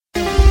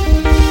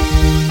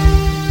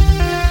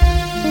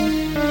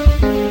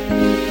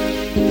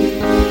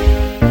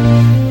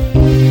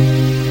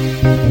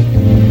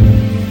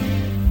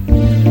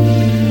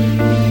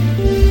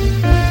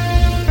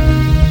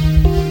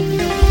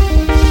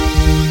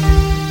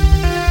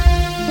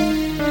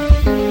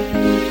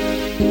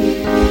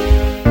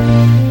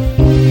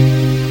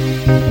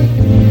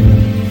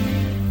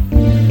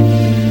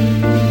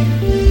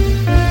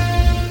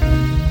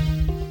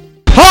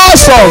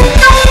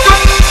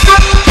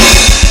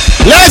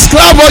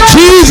Hallelujah for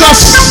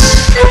Jesus.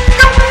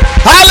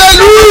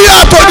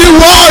 Hallelujah to the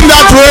one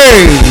that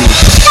reigns.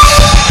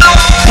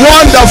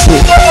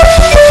 Wonderful.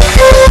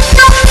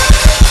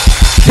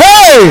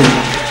 Hey!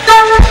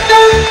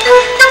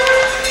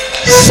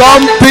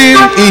 Something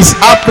is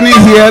happening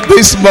here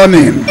this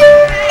morning.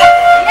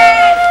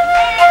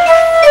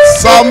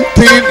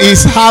 Something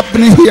is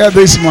happening here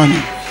this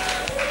morning.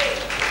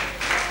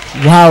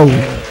 Wow.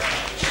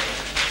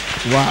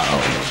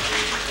 Wow.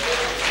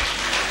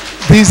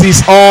 This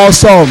is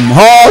awesome.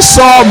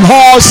 Awesome.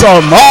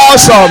 Awesome.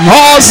 Awesome.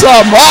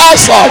 Awesome.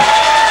 Awesome.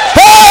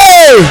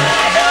 Hey!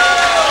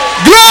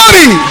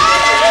 Glory!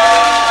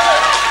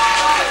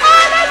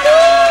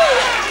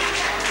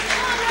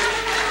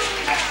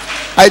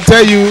 I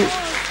tell you,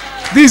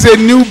 this is a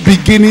new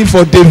beginning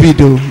for David.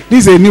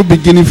 This is a new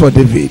beginning for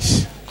David.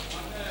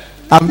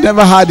 I've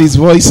never heard his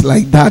voice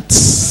like that.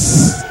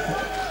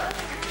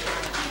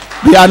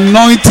 The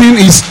anointing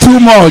is too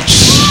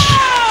much.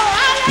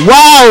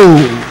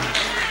 Wow!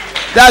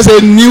 That's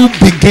a new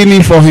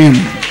beginning for him.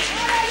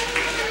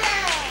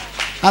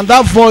 And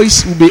that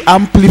voice will be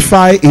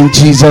amplified in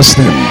Jesus'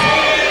 name.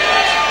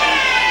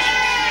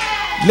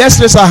 Let's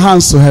raise our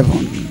hands to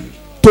heaven.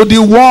 To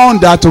the one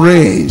that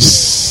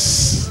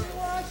reigns.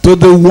 To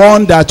the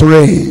one that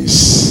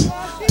reigns.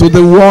 To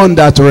the one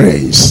that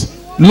reigns.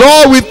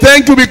 Lord, we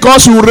thank you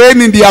because you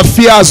reign in the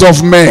affairs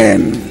of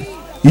men.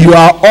 You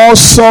are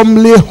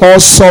awesomely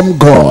awesome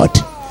God.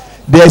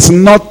 There is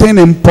nothing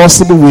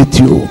impossible with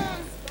you.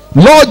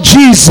 Lord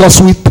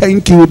Jesus, we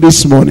thank you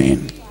this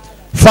morning.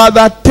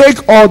 Father,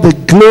 take all the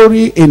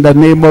glory in the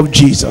name of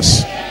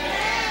Jesus.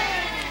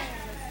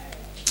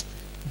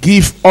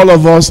 Give all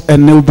of us a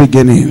new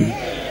beginning.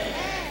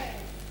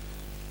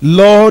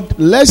 Lord,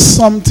 let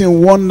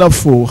something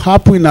wonderful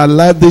happen in our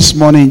life this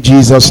morning in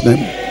Jesus'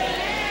 name.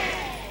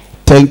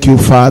 Thank you,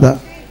 Father.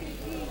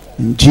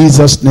 In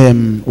Jesus'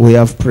 name we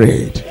have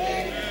prayed.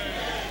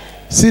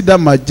 Sit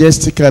down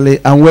majestically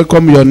and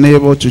welcome your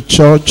neighbor to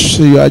church.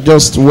 You are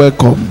just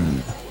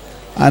welcome.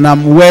 And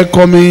I'm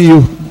welcoming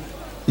you.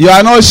 You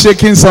are not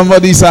shaking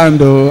somebody's hand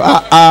though.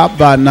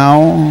 But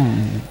now.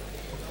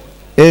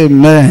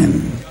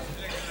 Amen.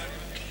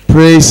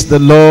 Praise the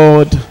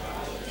Lord.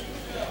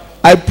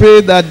 I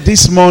pray that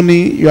this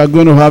morning you are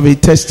going to have a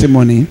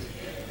testimony.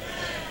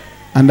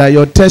 And that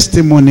your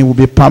testimony will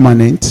be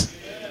permanent.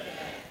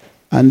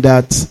 And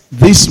that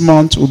this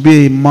month will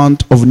be a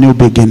month of new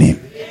beginning.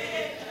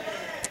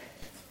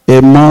 A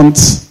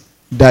month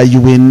that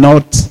you will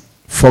not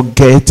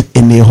forget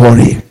in a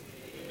hurry.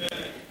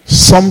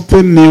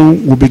 Something new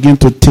will begin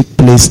to take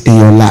place in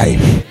your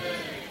life.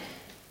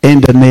 In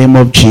the name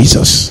of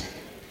Jesus.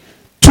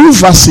 2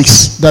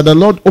 verses that the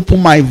Lord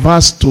opened my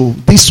verse to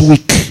this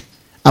week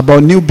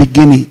about new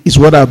beginning is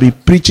what I'll be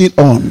preaching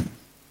on.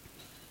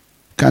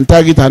 Can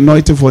target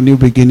anointing for new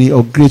beginning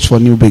or grace for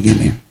new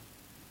beginning.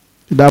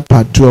 That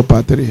part 2 or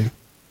part 3.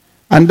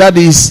 And that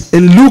is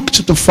in Luke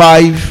chapter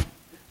 5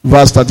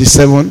 verse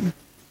 37.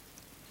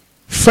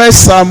 1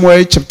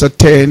 Samuel chapter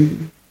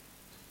 10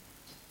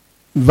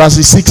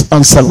 verses 6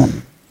 and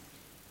 7.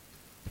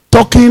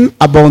 Talking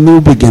about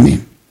new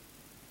beginning.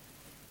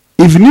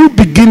 If new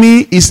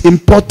beginning is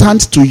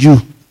important to you,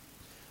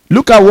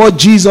 look at what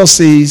Jesus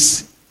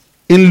says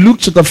in Luke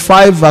chapter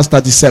 5 verse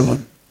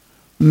 37.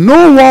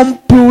 No one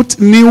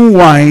put new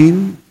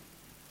wine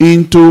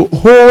into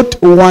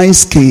old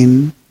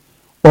wineskin,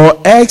 or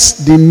else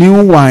the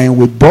new wine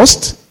will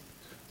burst,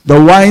 the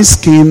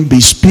wineskin be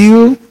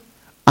spilled,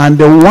 and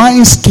the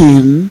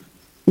wineskin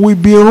will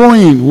be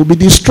ruined, will be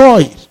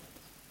destroyed.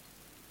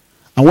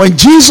 And when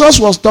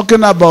Jesus was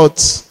talking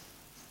about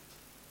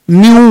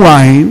new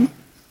wine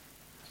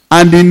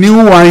and the new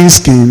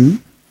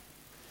wineskin,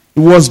 he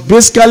was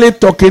basically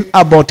talking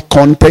about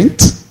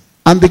content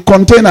and the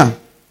container.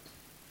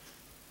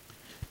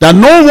 That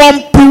no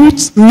one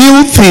puts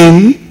new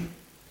thing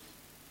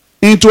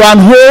into an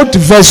old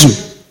vessel.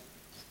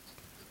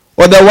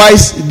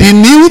 Otherwise, the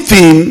new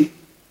thing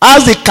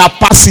has the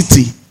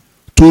capacity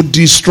to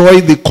destroy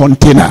the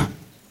container.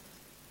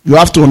 You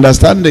have to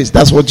understand this.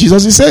 That's what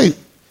Jesus is saying.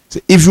 So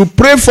if you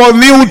pray for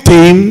new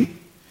thing,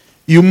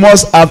 you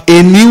must have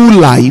a new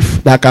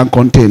life that can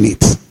contain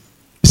it.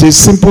 It's a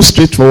simple,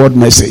 straightforward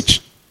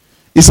message.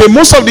 He said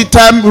most of the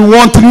time we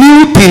want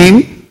new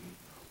thing,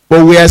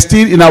 but we are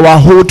still in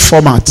our old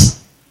format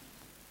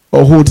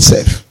or old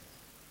self.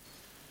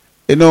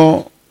 You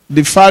know,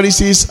 the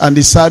Pharisees and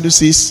the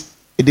Sadducees,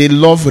 they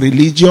love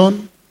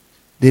religion,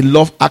 they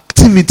love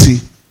activity,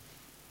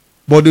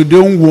 but they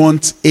don't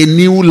want a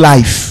new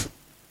life.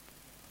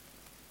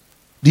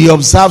 They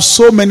observe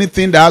so many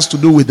things that has to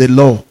do with the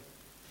law.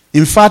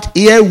 In fact,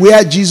 here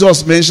where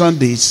Jesus mentioned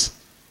this,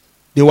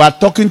 they were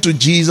talking to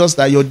Jesus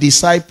that your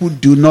disciples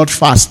do not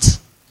fast.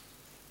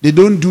 They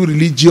don't do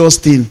religious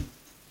thing.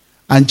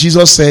 And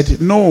Jesus said,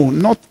 no,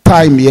 not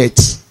time yet.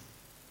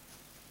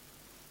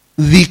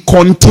 The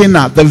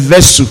container, the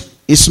vessel,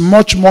 is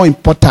much more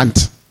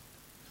important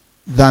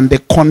than the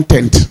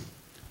content.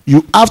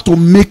 You have to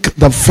make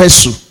the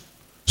vessel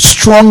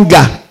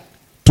stronger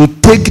to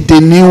take the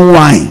new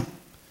wine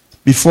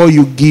before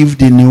you give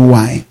the new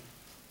wine.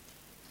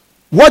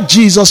 What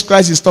Jesus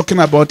Christ is talking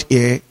about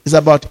here is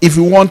about if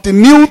you want a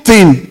new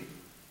thing,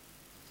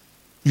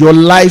 your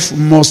life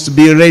must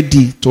be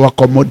ready to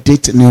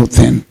accommodate new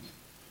thing.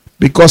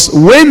 Because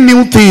when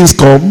new things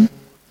come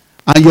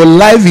and your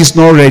life is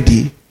not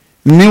ready,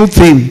 new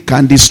thing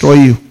can destroy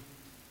you.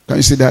 Can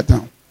you see that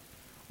now?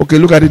 Okay,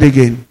 look at it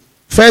again.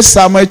 1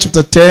 Samuel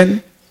chapter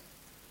 10,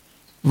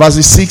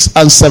 verses 6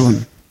 and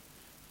 7.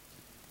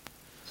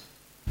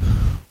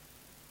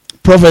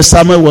 Prophet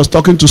Samuel was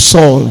talking to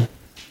Saul,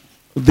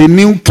 the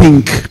new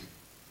king,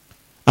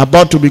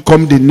 about to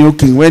become the new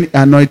king, when he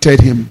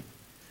anointed him.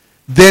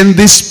 Then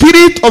the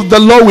Spirit of the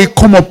Lord will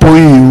come upon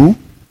you.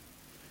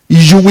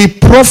 You will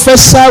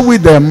prophesy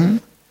with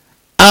them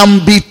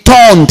and be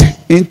turned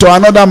into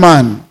another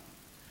man.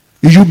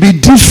 You'll be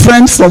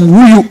different from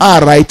who you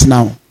are right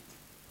now.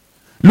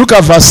 Look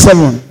at verse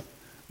 7.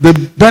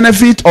 The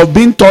benefit of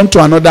being turned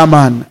to another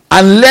man.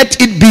 And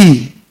let it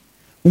be,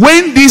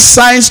 when these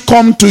signs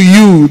come to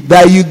you,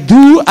 that you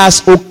do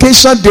as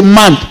occasion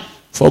demand,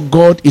 for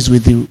God is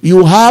with you.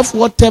 You have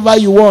whatever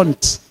you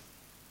want.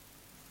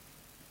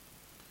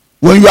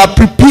 When you are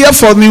prepared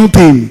for new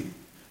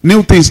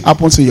things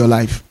happen in your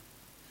life.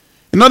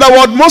 In other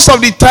words, most of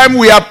the time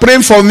we are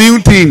praying for new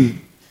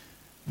thing.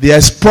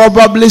 There's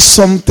probably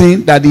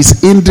something that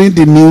is hindering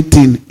the new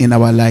thing in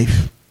our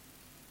life.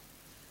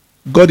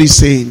 God is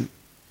saying,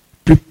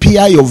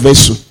 prepare your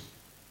vessel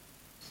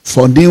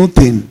for new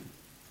thing,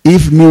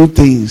 if new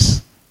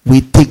things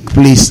will take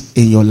place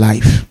in your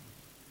life.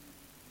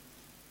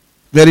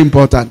 Very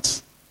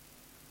important.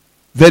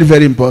 Very,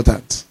 very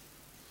important.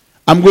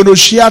 I'm going to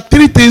share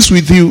 3 things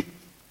with you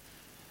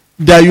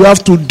that you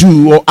have to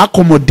do or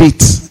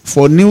accommodate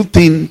for new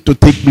thing to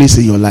take place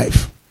in your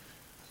life.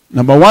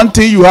 Number 1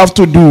 thing you have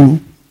to do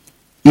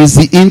is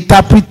the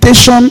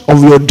interpretation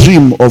of your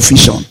dream or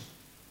vision.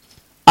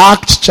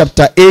 Acts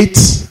chapter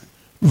 8,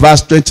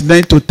 verse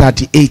 29 to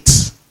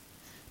 38.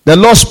 The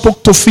Lord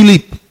spoke to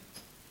Philip.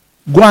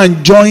 Go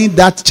and join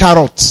that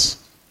chariot.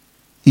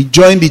 He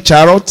joined the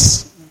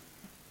chariot.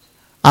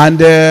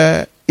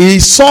 And he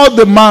saw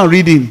the man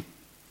reading.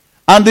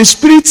 And the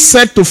Spirit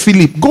said to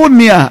Philip, go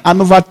near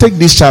and overtake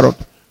this chariot.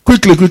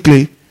 Quickly,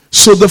 quickly.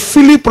 So the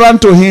Philip ran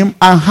to him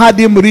and had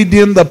him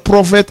reading the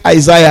prophet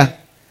Isaiah.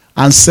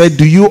 And said,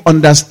 do you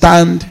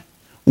understand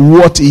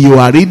what you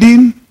are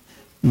reading?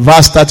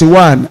 Verse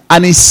 31.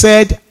 And he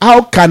said,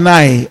 how can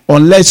I,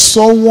 unless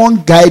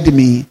someone guide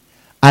me?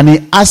 And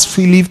he asked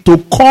Philip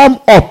to come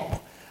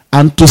up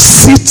and to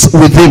sit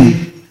with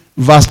him.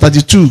 Verse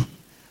 32.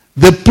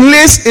 The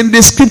place in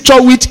the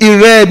scripture which he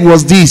read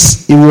was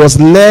this. He was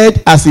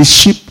led as a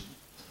sheep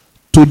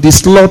to the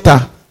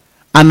slaughter,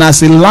 and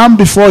as a lamb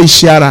before his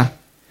shearer.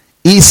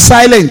 He is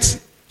silent,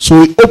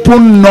 so he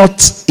opened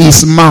not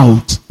his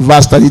mouth.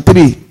 Verse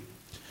 33.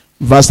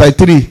 Verse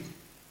 33.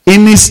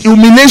 In his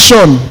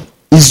humiliation,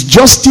 his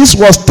justice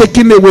was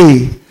taken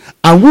away.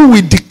 And who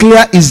will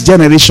declare his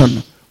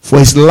generation? For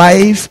his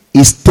life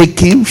is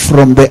taken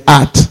from the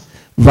earth.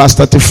 Verse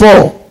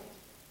 34.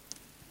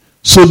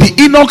 So the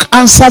Enoch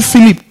answered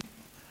Philip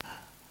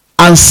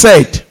and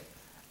said,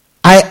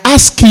 I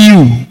ask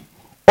you,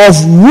 of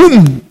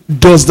whom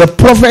does the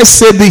prophet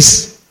say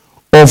this?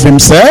 Of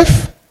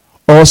himself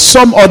or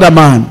some other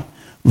man?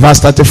 Verse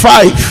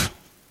 35.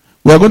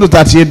 We are going to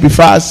 38 be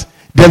fast.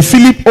 Then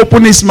Philip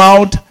opened his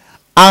mouth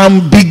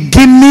and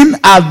beginning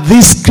at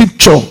this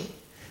scripture,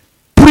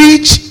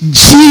 preached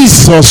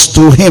Jesus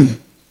to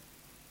him.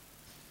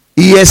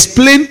 He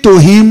explained to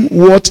him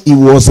what he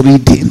was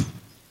reading.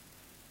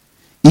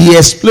 He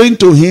explained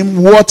to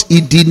him what he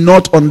did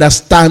not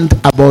understand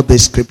about the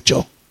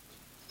scripture.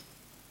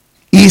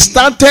 He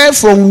started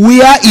from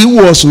where he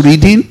was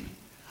reading,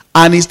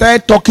 and he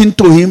started talking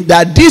to him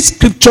that this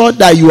scripture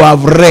that you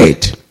have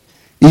read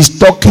is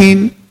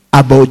talking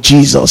about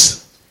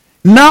Jesus.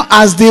 Now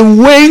as they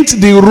went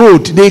the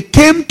road, they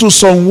came to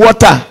some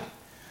water,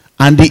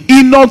 and the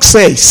Enoch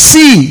said,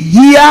 see,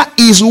 here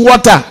is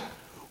water.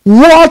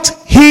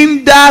 What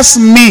hinders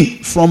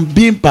me from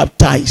being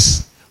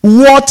baptized?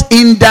 What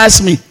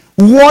hinders me?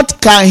 What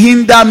can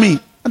hinder me?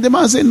 And the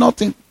man said,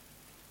 nothing.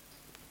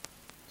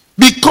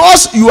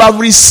 Because you have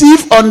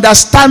received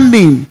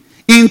understanding,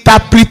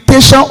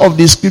 interpretation of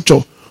the scripture,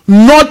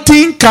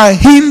 nothing can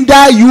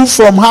hinder you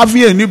from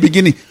having a new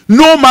beginning.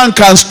 No man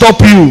can stop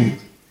you.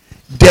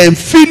 Then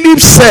Philip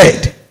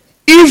said,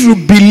 if you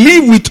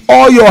believe with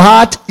all your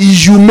heart,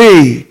 you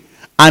may.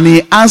 And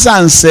he answered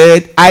and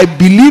said, I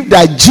believe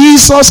that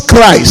Jesus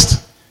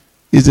Christ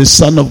is the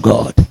Son of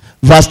God.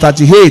 Verse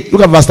 38.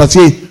 Look at verse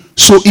 38.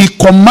 So he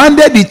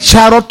commanded the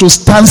chariot to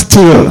stand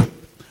still.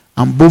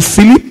 And both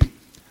Philip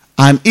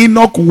and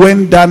Enoch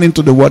went down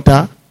into the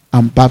water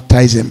and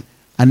baptized him.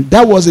 And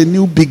that was a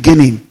new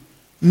beginning.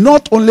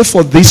 Not only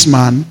for this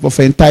man, but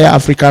for the entire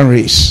African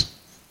race.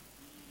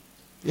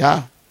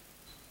 Yeah.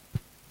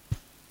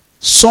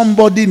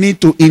 Somebody need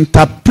to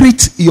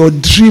interpret your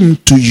dream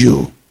to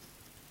you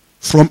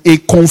from a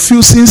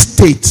confusing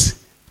state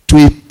to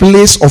a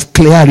place of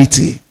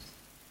clarity.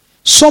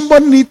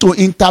 Somebody need to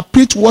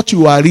interpret what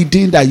you are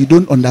reading that you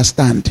don't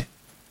understand.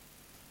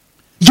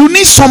 You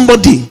need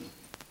somebody.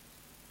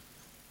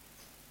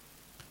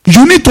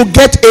 You need to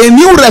get a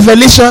new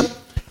revelation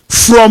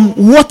from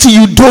what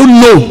you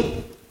don't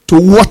know to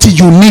what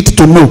you need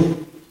to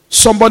know.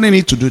 Somebody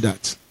need to do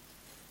that.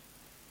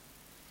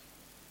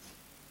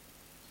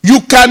 You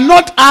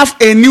cannot have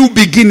a new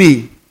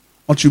beginning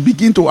until you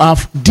begin to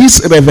have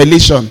this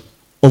revelation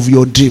of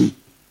your dream.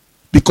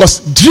 Because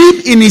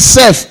dream in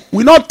itself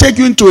will not take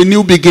you into a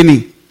new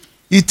beginning.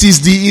 It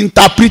is the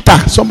interpreter,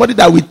 somebody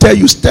that will tell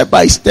you step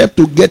by step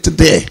to get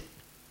there.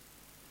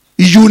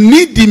 You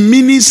need the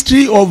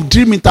ministry of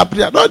dream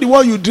interpreter. Not the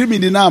one you dream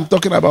in the now I'm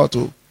talking about.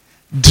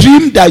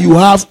 Dream that you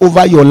have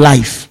over your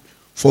life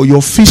for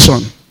your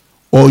vision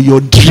or your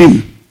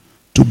dream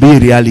to be a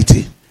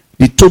reality.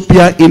 The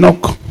Ethiopian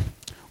Enoch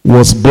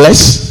was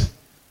blessed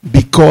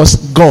because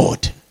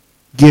God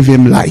gave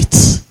him light.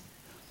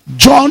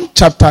 John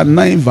chapter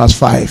 9 verse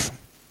 5.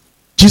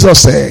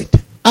 Jesus said,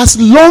 as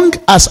long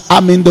as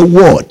I'm in the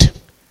world,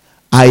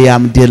 I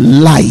am the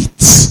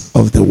light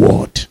of the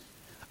world.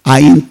 I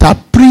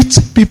interpret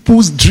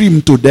people's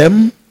dream to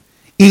them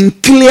in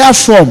clear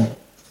form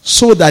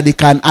so that they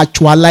can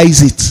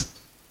actualize it.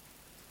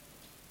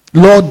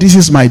 Lord, this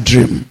is my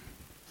dream.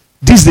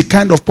 This is the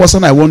kind of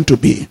person I want to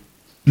be.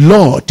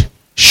 Lord,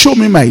 show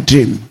me my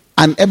dream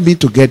and help me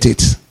to get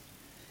it.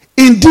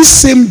 In this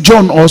same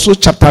John also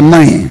chapter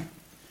 9,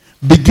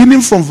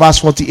 beginning from verse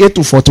 48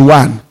 to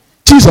 41,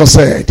 Jesus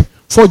said,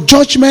 for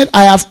judgment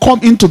I have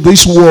come into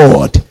this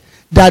world,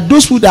 that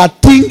those who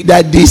that think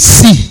that they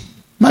see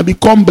might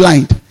become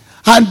blind,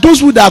 and those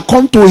who that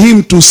come to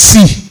him to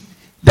see,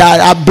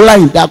 that are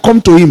blind, that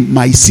come to him,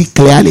 might see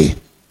clearly.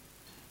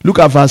 Look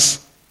at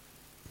verse.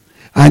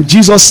 And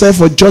Jesus said,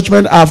 for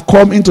judgment I have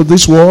come into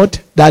this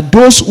world, that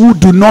those who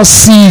do not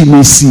see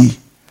may see,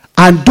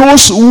 and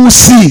those who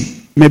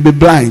see may be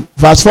blind.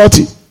 Verse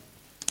 40.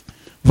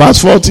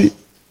 Verse 40.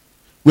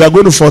 We are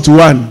going to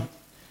 41.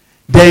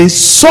 Then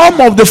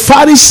some of the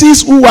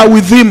Pharisees who were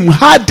with him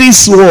heard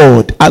this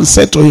word and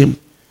said to him,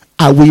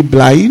 are we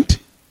blind?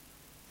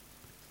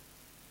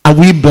 Are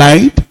we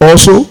blind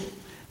also?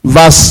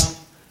 Verse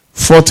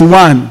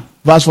 41.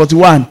 Verse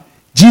 41.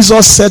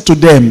 Jesus said to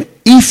them,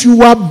 if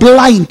you are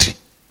blind,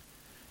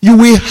 you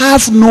will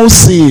have no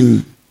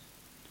sin.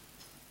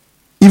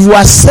 If you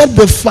accept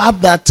the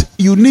fact that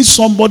you need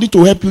somebody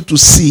to help you to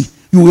see,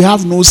 you will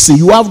have no sin.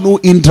 You have no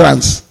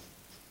hindrance.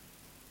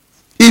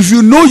 If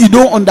you know you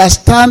don't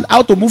understand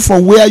how to move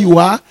from where you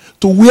are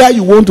to where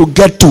you want to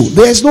get to,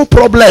 there is no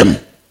problem.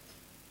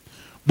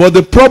 But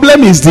the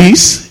problem is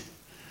this.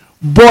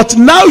 But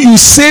now you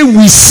say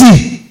we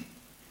see,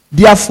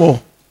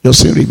 therefore your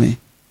sin remains.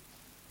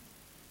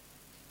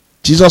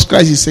 Jesus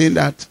Christ is saying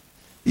that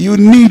you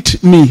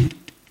need me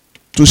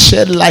to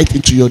shed light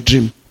into your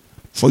dream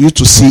for you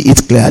to see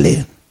it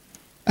clearly.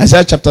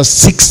 Isaiah chapter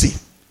 60,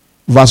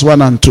 verse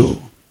 1 and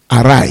 2.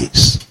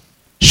 Arise,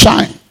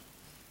 shine,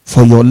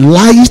 for your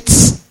light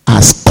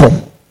has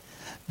come.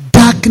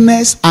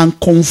 Darkness and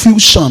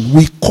confusion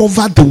will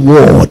cover the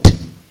world.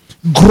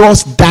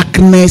 Gross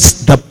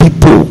darkness the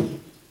people.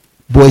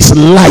 But his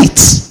light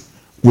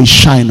will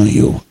shine on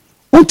you.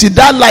 Until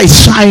that light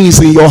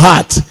shines in your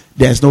heart,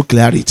 there is no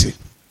clarity.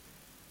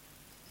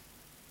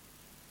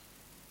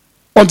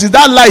 Until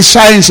that light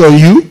shines on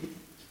you,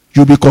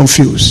 you'll be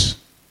confused.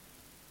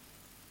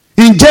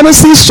 In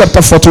Genesis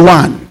chapter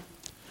 41,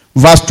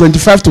 verse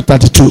 25 to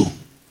 32,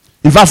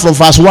 in fact from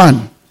verse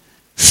 1,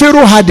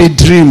 Pharaoh had a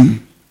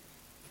dream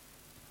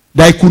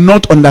that he could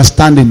not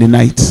understand in the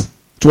night.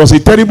 It was a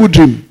terrible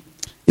dream.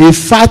 A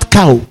fat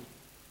cow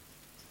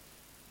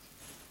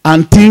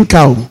and thin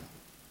cow,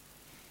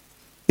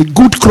 a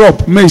good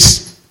crop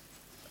maize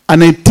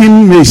and a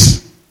thin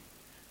maize.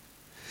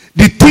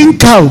 The thin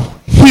cow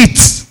hit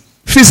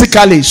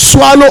physically,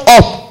 swallow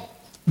up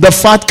the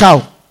fat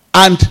cow,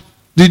 and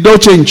did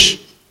not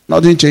change.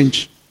 Nothing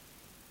changed.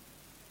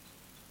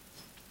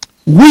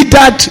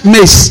 Withered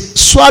maize,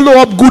 swallow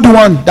up good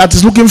one that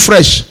is looking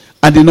fresh,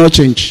 and did not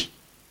change.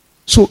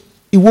 So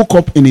he woke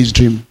up in his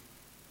dream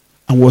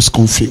and was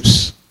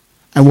confused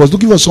and was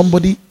looking for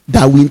somebody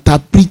that will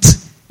interpret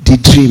the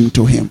dream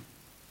to him.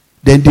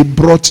 Then they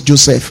brought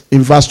Joseph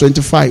in verse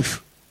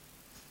 25.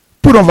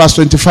 Put on verse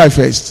 25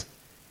 first.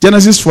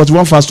 Genesis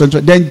 41 verse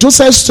 25. Then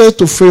Joseph said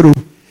to Pharaoh,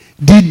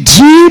 the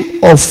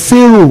dream of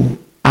Pharaoh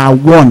are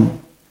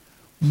one.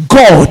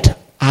 God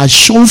has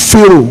shown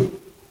Pharaoh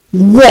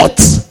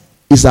what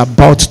is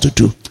about to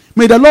do.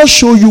 May the Lord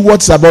show you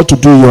what's about to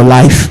do in your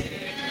life.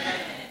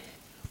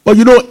 But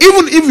you know,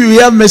 even if you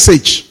hear a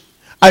message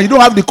and you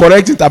don't have the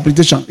correct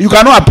interpretation, you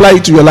cannot apply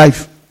it to your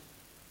life.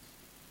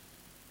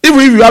 Even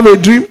if you have a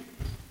dream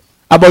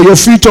about your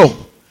future,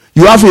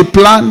 you have a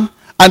plan,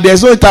 and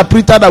there's no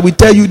interpreter that will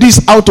tell you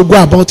this how to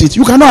go about it,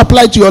 you cannot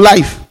apply it to your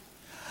life.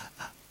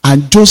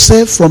 And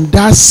Joseph, from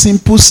that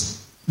simple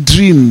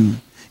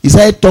dream, he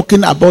started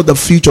talking about the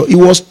future. He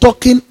was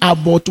talking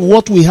about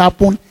what will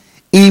happen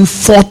in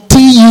 40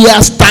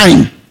 years'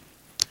 time.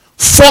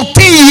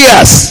 40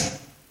 years.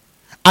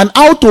 and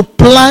how to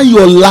plan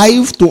your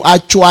life to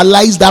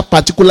actualize that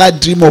particular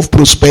dream of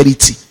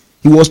prosperity.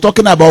 He was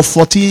talking about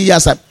 14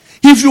 years.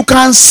 If you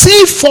can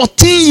see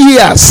 14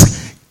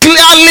 years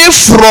clearly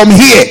from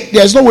here,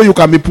 there's no way you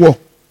can be poor.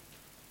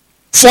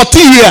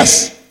 14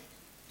 years.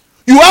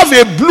 You have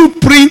a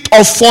blueprint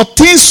of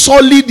 14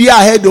 solid years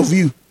ahead of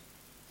you.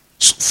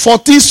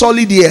 14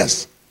 solid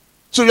years.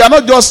 So you are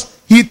not just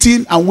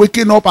eating and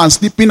waking up and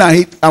sleeping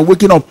and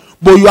waking up,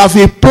 but you have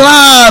a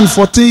plan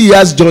 14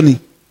 years journey.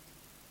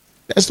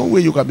 There's no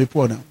way you can be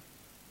poor now.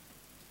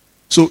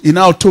 So he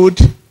now told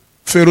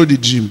Pharaoh the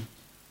dream.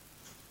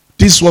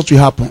 This is what will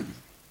happen.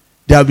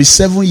 There will be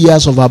 7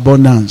 years of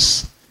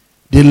abundance.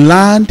 The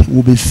land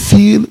will be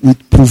filled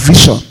with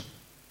provision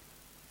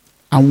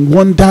and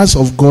wonders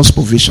of God's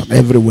provision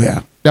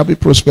everywhere. There will be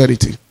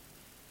prosperity.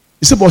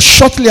 He said, but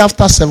shortly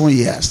after 7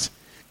 years,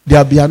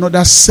 there will be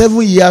another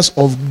 7 years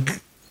of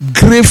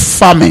grave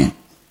famine.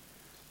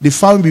 The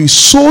famine will be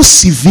so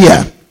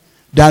severe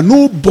that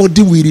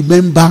nobody will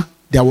remember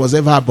there was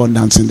ever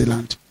abundance in the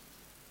land.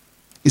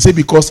 He said,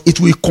 because it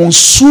will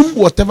consume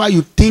whatever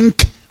you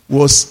think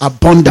was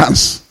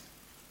abundance.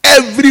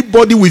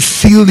 Everybody will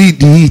feel the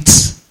heat.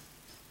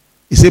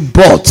 He said,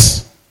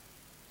 but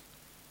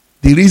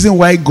the reason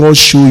why God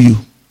show you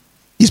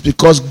is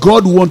because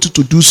God wanted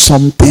to do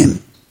something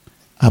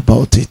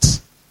about it.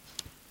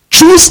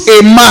 Choose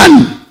a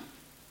man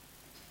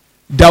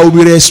that will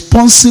be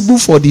responsible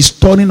for the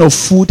storing of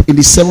food in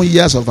the 7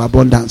 years of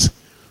abundance,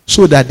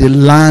 so that the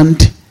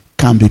land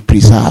can be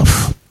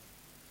preserved.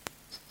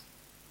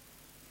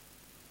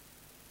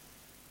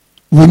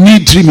 We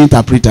need dream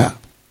interpreter.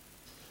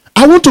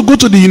 I want to go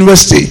to the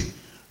university.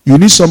 You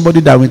need somebody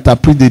that will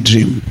interpret the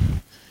dream.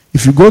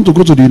 If you're going to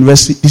go to the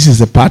university, this is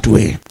the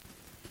pathway.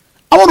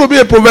 I want to be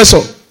a professor.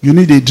 You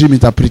need a dream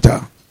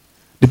interpreter.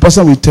 The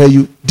person will tell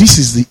you, this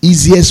is the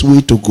easiest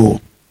way to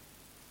go.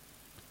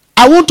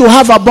 I want to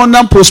have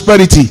abundant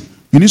prosperity.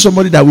 You need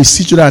somebody that will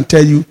sit you down and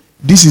tell you,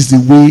 this is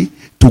the way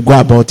to go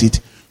about it.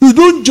 You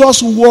don't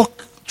just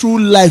walk through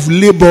life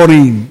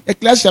laboring.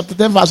 Ecclesiastes chapter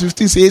 10 verse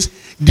 15 says,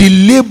 the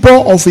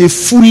labor of a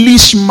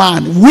foolish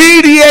man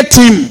wearieth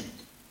him.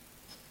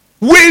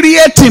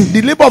 Wearieth him.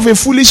 The labor of a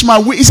foolish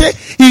man. He said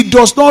he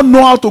does not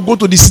know how to go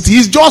to the city.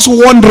 He's just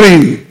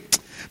wandering.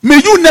 May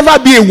you never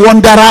be a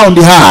wanderer on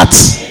the heart.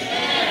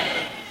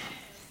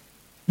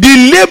 The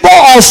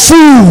labor of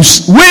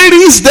fools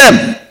wearies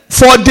them,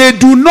 for they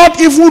do not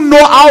even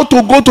know how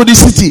to go to the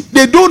city.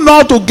 They don't know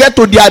how to get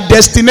to their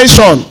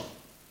destination.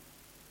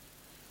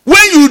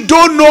 When you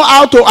don't know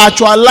how to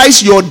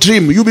actualize your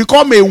dream, you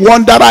become a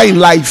wanderer in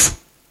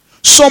life.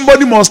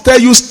 Somebody must tell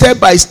you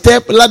step by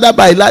step, ladder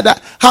by ladder,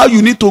 how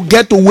you need to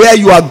get to where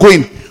you are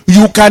going.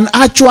 You can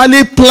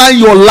actually plan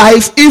your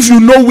life if you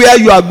know where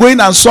you are going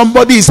and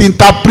somebody is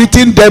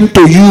interpreting them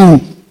to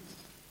you.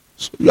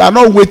 So you are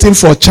not waiting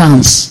for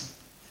chance.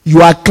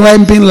 You are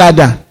climbing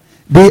ladder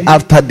day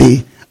after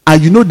day.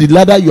 And you know the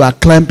ladder you are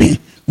climbing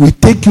will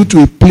take you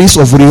to a place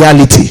of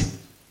reality.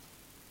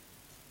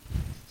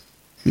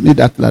 You need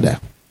that ladder.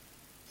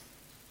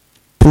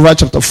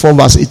 Proverbs chapter 4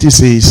 verse 18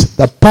 says,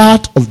 the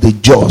path of the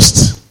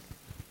just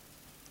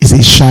is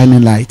a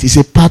shining light. It's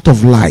a path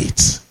of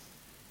light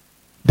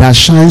that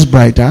shines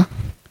brighter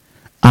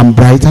and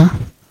brighter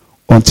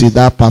until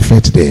that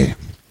perfect day.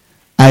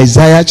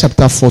 Isaiah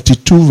chapter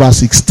 42 verse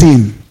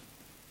 16.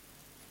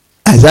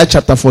 Isaiah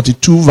chapter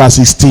 42 verse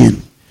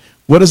 16.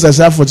 What does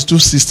Isaiah 42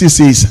 16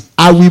 says?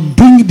 I will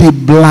bring the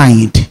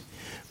blind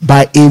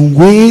by a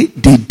way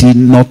they did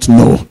not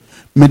know.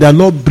 May the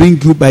Lord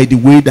bring you by the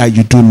way that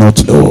you do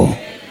not know.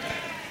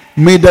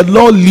 May the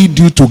Lord lead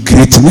you to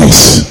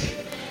greatness.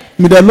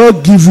 May the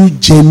Lord give you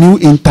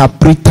genuine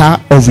interpreter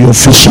of your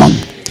vision.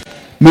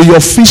 May your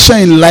vision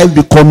in life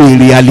become a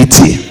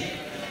reality.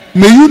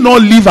 May you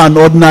not live an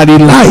ordinary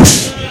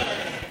life.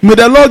 May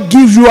the Lord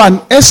give you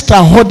an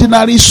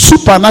extraordinary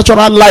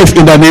supernatural life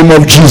in the name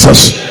of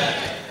Jesus.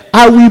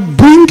 I will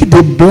bring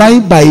the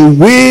blind by a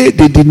way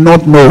they did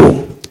not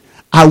know.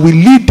 I will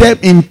lead them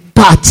in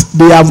paths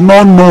they have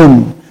not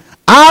known.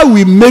 I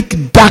will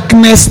make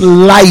darkness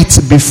light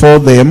before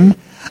them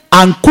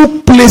and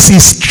cook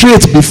places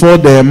straight before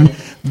them.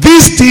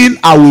 This thing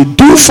I will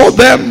do for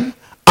them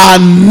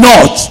and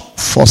not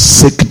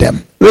forsake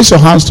them. Raise your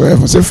hands to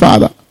heaven. Say,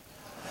 Father,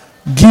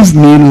 give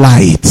me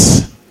light.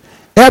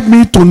 Help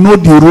me to know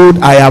the road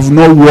I have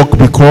not walked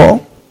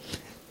before.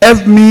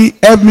 Help me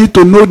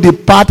to know the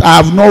path I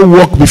have not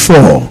walked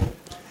before.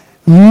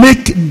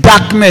 Make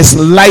darkness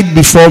light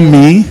before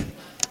me.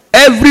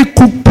 Every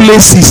crooked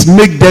places,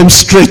 make them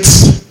straight.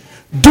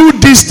 Do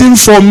this thing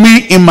for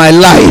me in my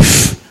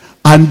life,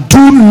 and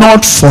do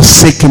not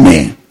forsake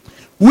me.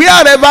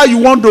 Wherever you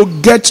want to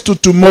get to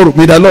tomorrow,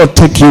 may the Lord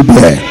take you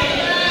there.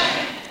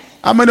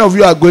 How many of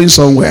you are going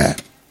somewhere?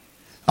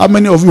 How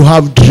many of you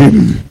have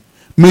dream?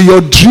 May your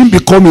dream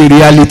become a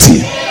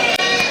reality.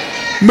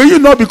 May you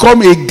not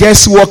become a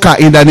guest worker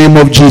in the name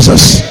of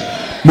Jesus.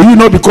 May you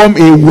not become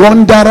a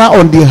wanderer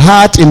on the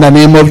heart in the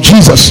name of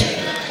Jesus.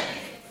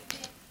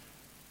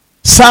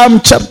 Psalm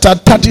chapter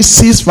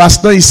 36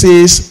 verse 9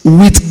 says,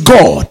 with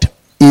God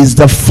is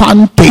the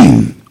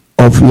fountain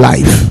of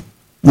life.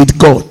 With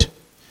God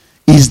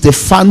is the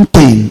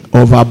fountain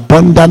of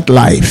abundant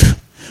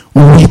life.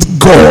 With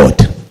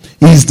God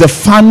is the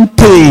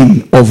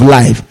fountain of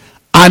life.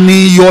 And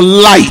in your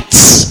light,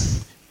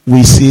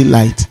 we see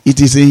light.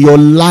 It is in your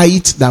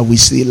light that we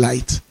see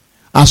light.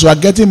 As we are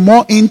getting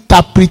more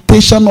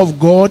interpretation of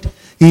God,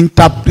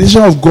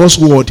 interpretation of God's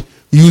word,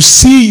 you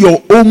see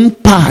your own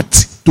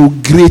path to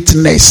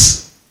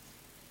greatness.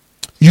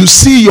 You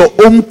see your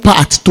own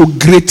path to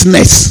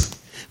greatness.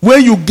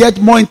 When you get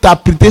more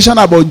interpretation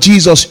about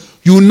Jesus,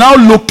 you now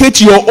locate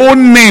your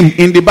own name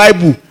in the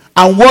Bible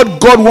and what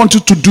God wants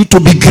you to do to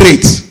be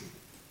great.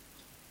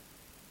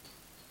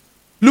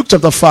 Luke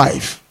chapter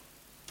 5,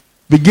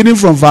 beginning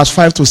from verse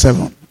 5 to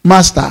 7.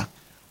 Master,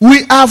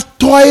 we have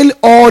toiled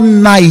all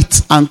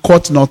night and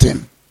caught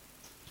nothing.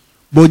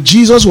 But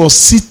Jesus was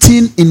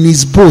sitting in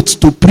his boat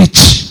to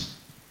preach.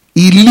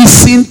 He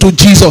listened to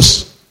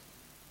Jesus.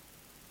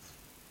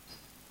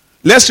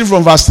 Let's read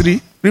from verse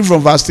 3. Read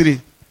from verse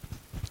 3.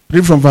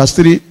 Read from verse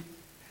 3.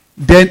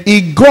 Then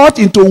he got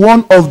into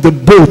one of the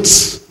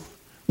boats,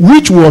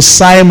 which was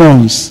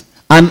Simon's,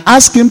 and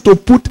asked him to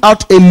put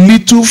out a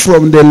little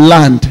from the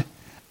land.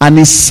 And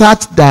he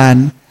sat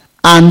down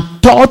and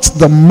taught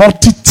the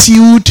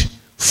multitude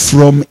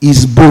from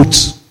his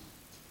boat.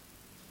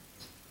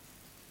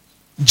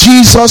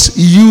 Jesus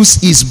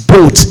used his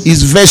boat,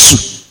 his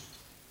vessel,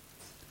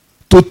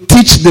 to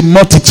teach the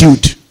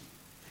multitude.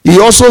 He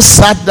also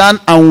sat down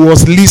and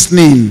was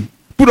listening.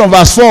 Put on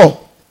verse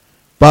 4.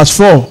 Verse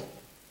 4.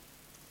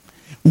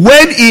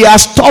 When he had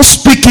stopped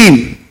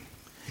speaking,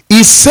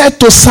 he said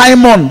to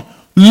Simon,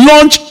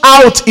 launch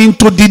out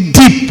into the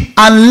deep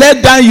and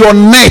let down your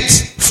net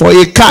for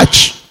a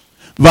catch.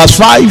 Verse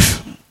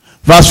 5.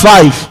 Verse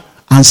 5.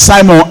 And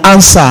Simon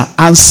answered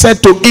and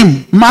said to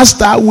him,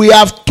 Master, we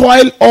have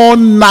toiled all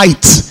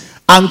night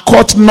and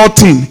caught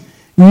nothing.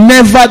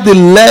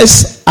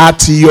 Nevertheless,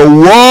 at your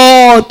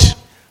word,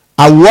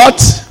 a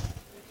what?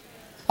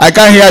 I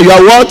can't hear you.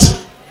 A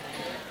what?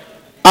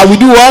 I will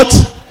do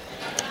what?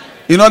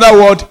 In other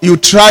words, you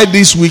try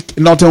this week,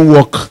 nothing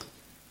work.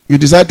 You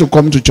decide to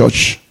come to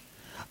church.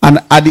 And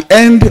at the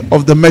end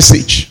of the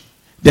message,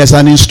 there's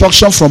an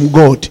instruction from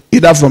God,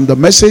 either from the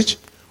message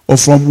or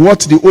from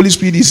what the Holy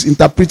Spirit is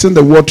interpreting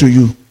the word to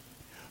you.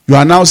 You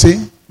are now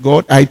saying,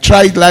 God, I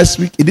tried last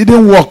week, it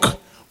didn't work.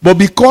 But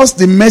because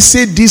the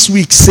message this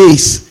week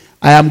says,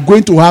 I am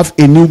going to have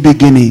a new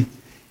beginning.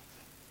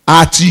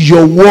 At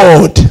your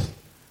word,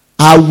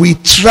 I will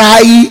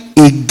try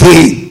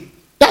again.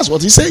 That's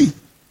what he's saying.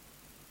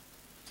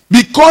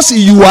 Because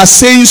you are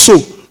saying so.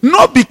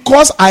 Not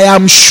because I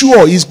am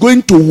sure it's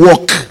going to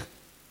work.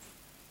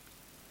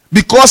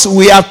 Because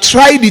we have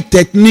tried the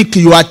technique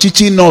you are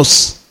teaching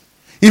us.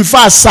 In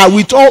fact, sir,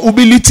 with all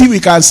humility, we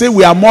can say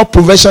we are more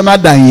professional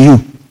than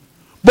you.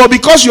 But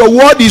because your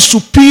word is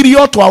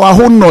superior to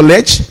our own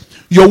knowledge,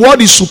 your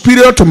word is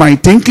superior to my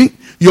thinking,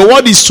 your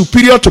word is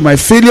superior to my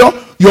failure,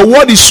 your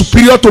word is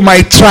superior to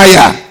my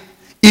trial.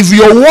 If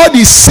your word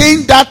is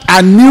saying that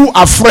anew,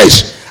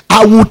 afresh,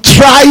 I will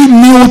try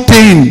new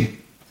thing.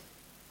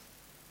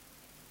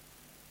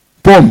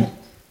 Boom.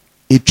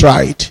 He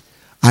tried,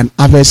 and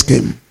harvest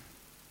came.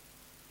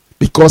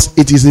 Because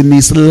it is in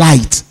his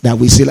light that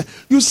we see.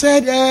 You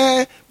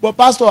said, but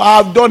Pastor, I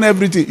have done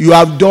everything. You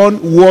have done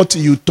what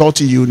you thought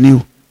you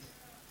knew.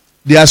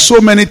 There are so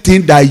many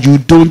things that you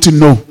don't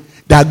know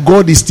that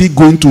God is still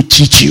going to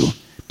teach you.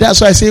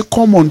 That's why I say,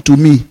 come unto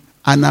me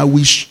and I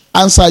will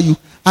answer you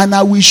and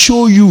I will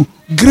show you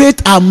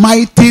great and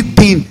mighty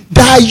things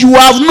that you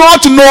have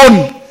not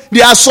known.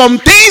 There are some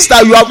things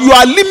that you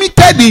are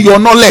limited in your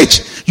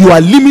knowledge. You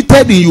are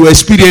limited in your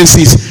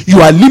experiences.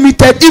 You are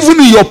limited even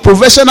in your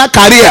professional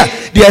career.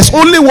 There's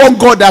only one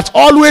God that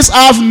always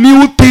have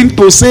new things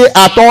to say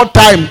at all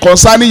time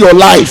concerning your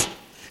life.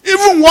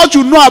 Even what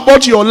you know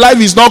about your life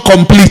is not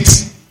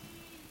complete.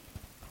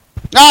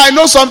 Now I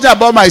know something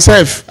about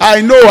myself.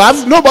 I know.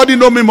 Nobody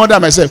know me more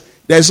than myself.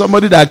 There is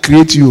somebody that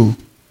creates you.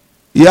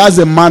 He has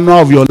the manual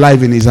of your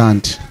life in his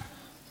hand.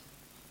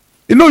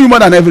 He knows you more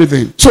than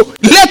everything. So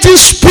let him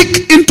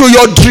speak into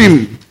your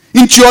dream,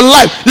 into your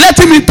life. Let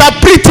him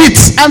interpret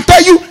it and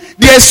tell you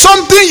there is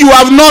something you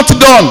have not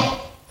done.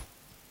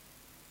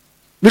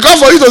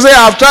 Because for you to say,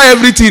 I have tried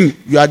everything,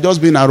 you are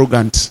just being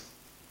arrogant.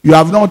 You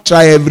have not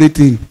tried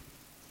everything.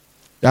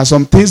 There are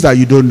some things that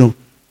you don't know.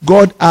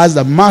 God has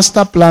the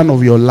master plan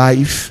of your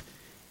life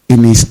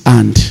in his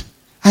hand.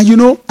 And you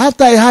know,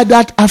 after I had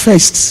that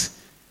first,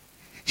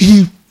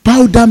 he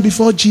bowed down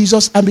before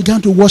Jesus and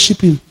began to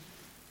worship him.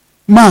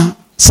 Ma,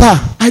 sir,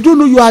 I don't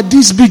know you are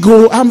this big.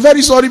 Oh, I'm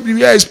very sorry the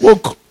way I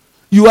spoke.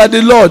 You are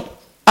the Lord.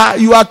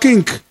 You are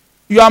king.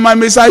 You are my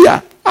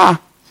Messiah.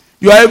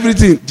 You are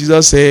everything.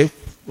 Jesus said,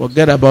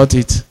 forget about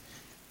it.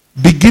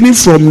 Beginning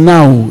from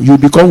now, you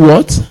become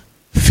what?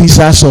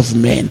 Fishers of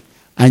men.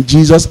 And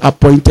Jesus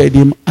appointed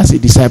him as a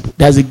disciple.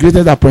 That's the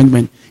greatest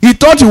appointment. He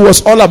thought it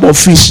was all about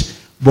fish,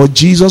 but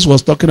Jesus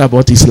was talking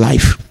about his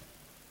life.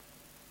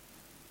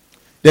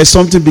 There's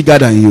something bigger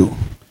than you.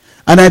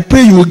 And I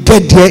pray you will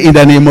get there in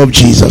the name of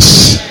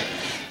Jesus.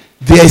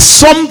 There's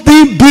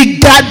something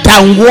bigger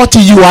than what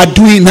you are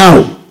doing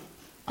now.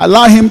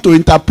 Allow him to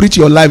interpret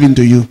your life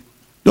into you.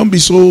 Don't be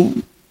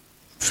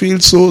feel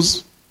so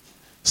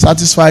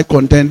satisfied,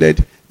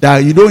 contented, that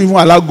you don't even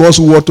allow God's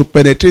word to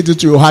penetrate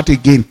into your heart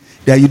again,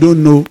 that you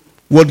don't know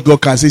what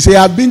God can say. Say,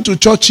 I've been to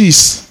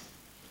churches.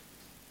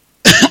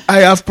 I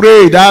have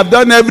prayed. I have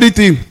done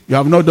everything. You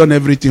have not done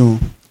everything.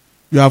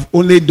 You have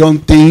only done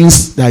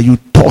things that you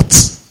thought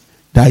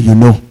that you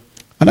know.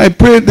 And I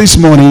pray this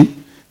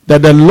morning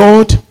that the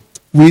Lord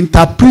will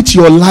interpret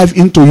your life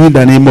into you in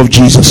the name of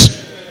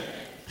Jesus.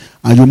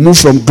 And you move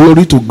from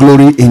glory to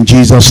glory in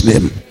Jesus'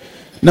 name.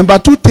 Number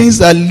 2 things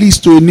that leads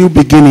to a new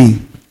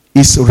beginning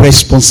is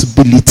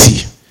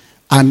responsibility.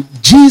 And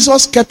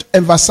Jesus kept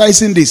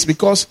emphasizing this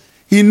because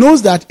he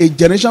knows that a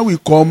generation will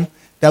come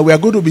that we are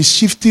going to be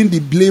shifting the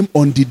blame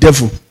on the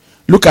devil.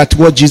 Look at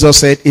what Jesus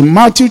said in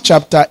Matthew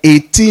chapter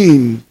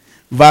 18,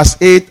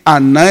 verse 8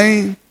 and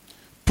 9,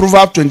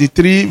 Proverbs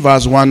 23,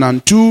 verse 1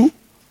 and 2,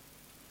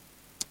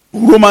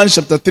 Romans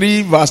chapter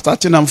 3, verse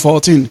 13 and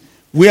 14.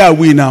 Where are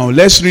we now?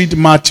 Let's read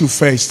Matthew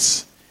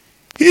first.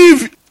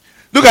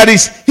 Look at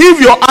this. If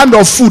your hand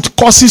of food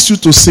causes you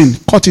to sin,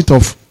 cut it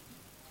off.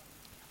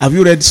 Have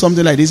you read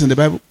something like this in the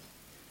Bible?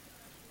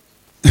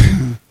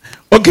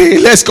 Okay,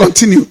 let's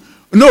continue.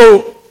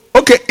 No.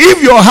 Okay,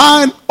 if your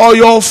hand or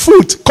your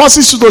foot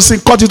causes you to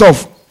sin, cut it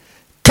off.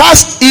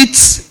 Cast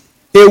it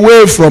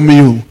away from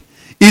you.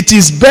 It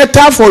is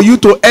better for you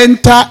to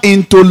enter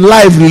into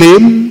life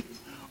lame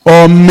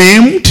or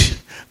maimed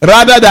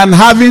rather than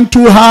having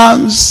 2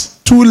 hands,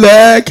 2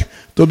 legs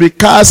to be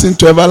cast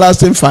into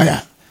everlasting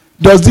fire.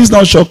 Does this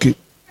not shock you?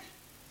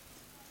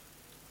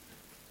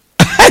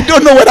 I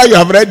don't know whether you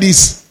have read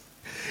this.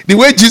 The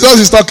way Jesus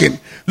is talking.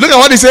 Look at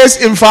what he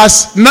says in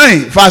verse 9.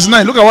 Verse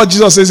 9. Look at what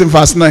Jesus says in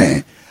verse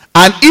 9.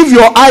 And if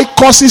your eye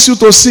causes you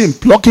to sin,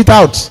 pluck it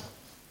out.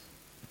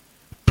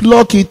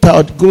 Pluck it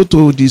out. Go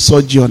to the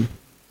surgeon.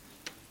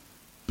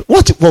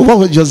 What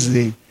was Jesus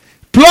saying?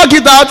 Pluck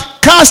it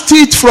out. Cast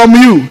it from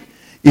you.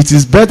 It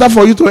is better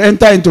for you to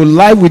enter into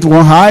life with 1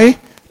 eye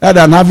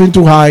rather than having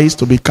 2 eyes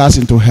to be cast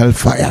into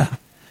hellfire.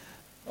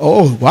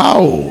 Oh,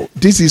 wow.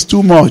 This is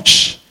too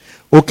much.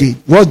 Okay,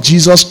 what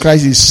Jesus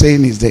Christ is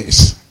saying is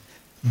this.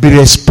 Be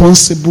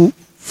responsible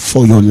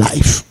for your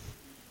life.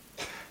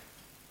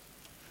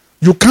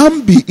 You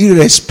can't be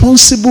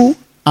irresponsible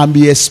and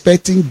be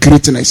expecting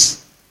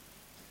greatness.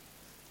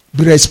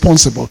 Be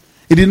responsible.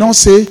 He did not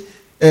say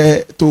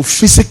to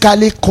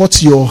physically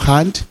cut your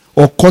hand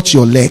or cut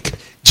your leg.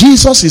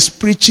 Jesus is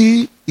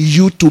preaching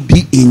you to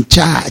be in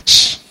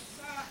charge.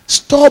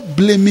 Stop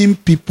blaming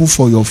people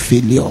for your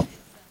failure.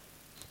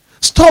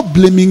 Stop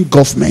blaming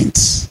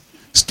governments.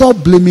 Stop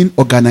blaming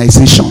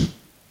organization.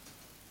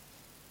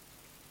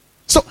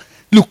 So,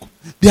 look,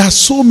 there are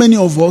so many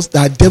of us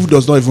that the devil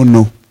does not even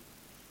know.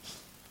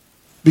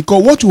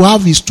 Because what you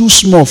have is too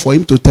small for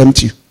him to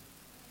tempt you.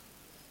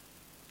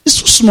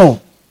 It's too small.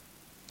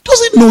 He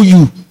doesn't know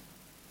you.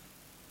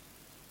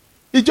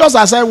 He just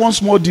assigned one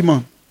small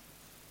demon.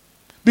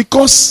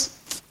 Because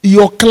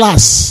your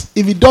class,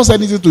 if it does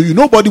anything to you,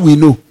 nobody will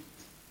know.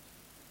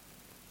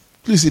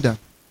 Please sit down.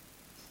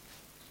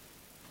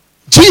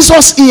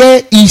 Jesus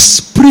here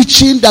is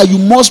preaching that you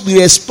must be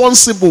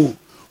responsible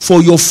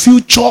for your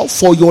future,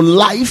 for your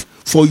life,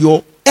 for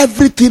your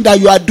everything that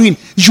you are doing.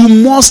 You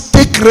must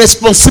take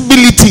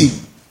responsibility.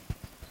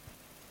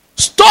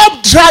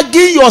 Stop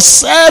dragging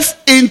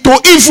yourself into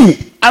evil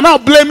and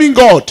not blaming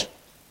God.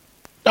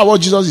 That's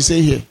what Jesus is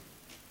saying here.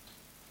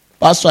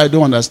 Pastor, I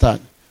don't understand.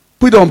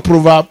 Put on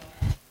Proverbs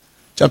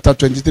chapter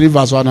 23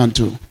 verse 1 and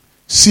 2.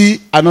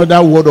 See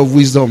another word of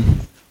wisdom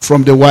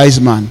from the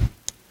wise man.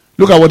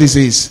 Look at what he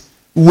says.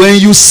 When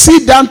you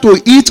sit down to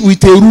eat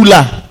with a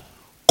ruler,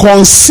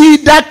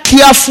 consider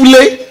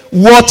carefully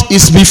what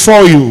is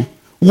before you.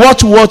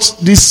 What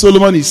this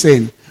Solomon is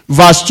saying.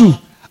 Verse 2.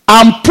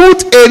 And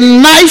put a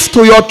knife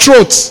to your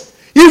throat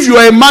if you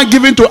are a man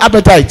given to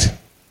appetite.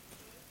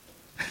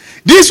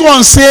 This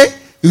one say,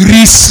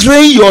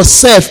 restrain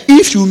yourself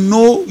if you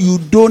know you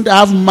don't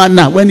have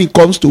manner when it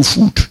comes to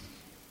food.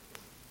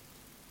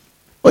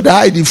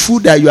 Otherwise, the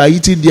food that you are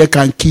eating there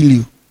can kill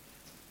you.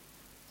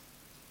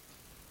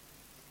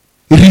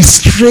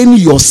 Restrain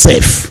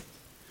yourself.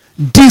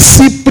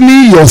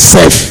 Discipline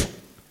yourself.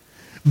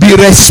 Be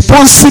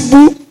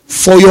responsible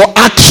for your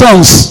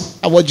actions.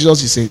 That's what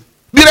Jesus is saying.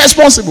 Be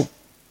responsible.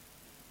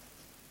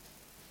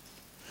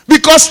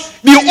 Because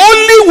the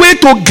only way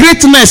to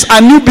greatness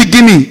and new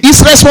beginning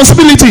is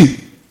responsibility.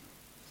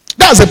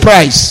 That's the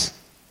price.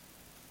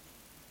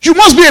 You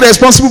must be a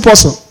responsible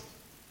person.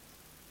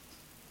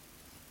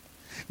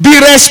 Be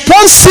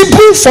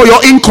responsible for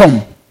your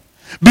income.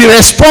 Be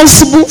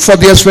responsible for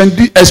the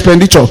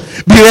expenditure.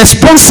 Be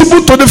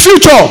responsible to the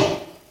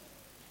future.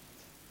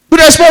 Be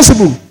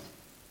responsible.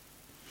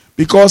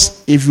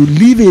 Because if you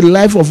live a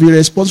life of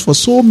irresponsibility for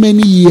so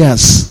many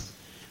years,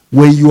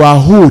 when you are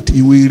old,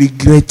 you will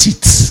regret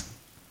it.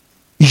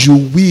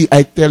 You will,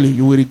 I tell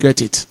you will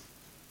regret it.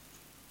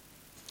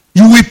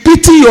 You will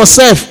pity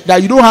yourself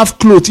that you don't have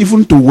clothes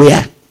even to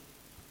wear.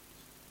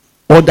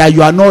 or that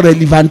you are not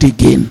relevant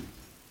again.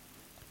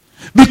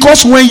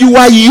 Because when you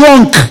are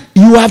young,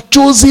 you have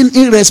chosen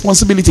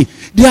irresponsibility.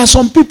 There are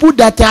some people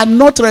that are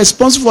not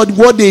responsible for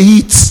what they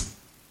eat.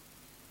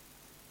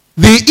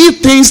 They eat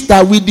things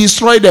that will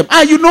destroy them.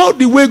 And you know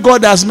the way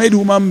God has made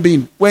human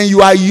being. When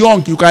you are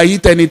young, you can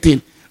eat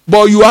anything.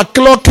 But you are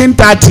clocking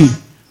 30.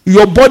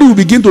 Your body will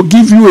begin to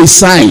give you a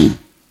sign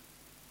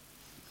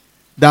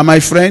that, my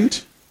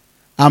friend,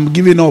 I'm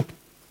giving up.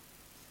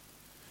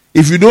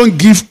 If you don't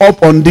give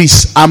up on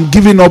this, I'm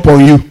giving up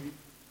on you.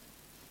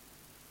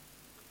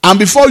 And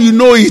before you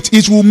know it,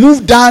 it will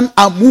move down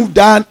and move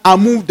down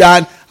and move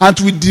down, and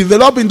will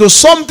develop into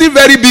something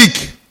very big.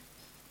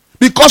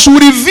 Because we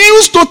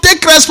refuse to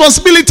take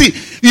responsibility.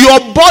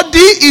 Your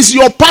body is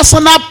your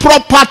personal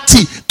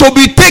property to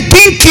be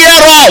taken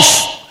care of.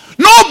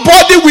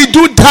 Nobody will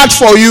do that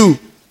for you.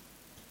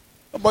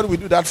 Nobody will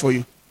do that for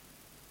you.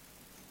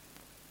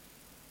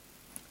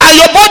 And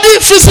your body,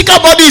 physical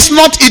body, is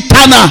not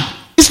eternal.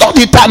 It's not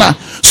eternal.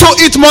 So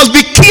it must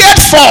be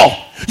cared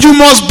for. You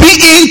must be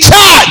in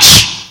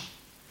charge.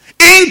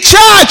 In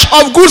charge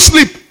of good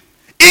sleep.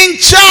 In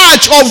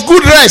charge of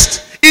good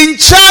rest. In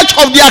charge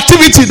of the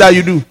activity that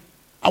you do.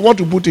 I want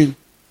to put in.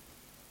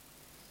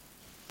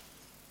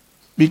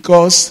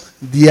 Because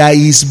there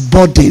is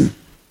burden.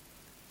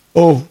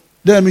 Oh,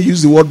 let me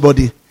use the word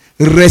body.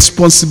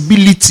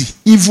 Responsibility,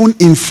 even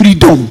in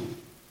freedom.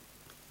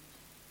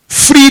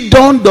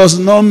 Freedom does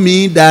not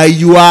mean that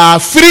you are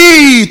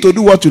free to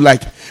do what you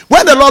like.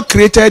 When the Lord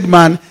created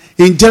man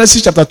in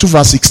Genesis chapter 2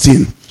 verse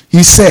 16,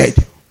 he said,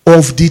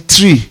 of the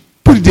tree,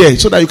 put it there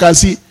so that you can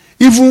see,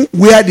 even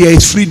where there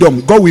is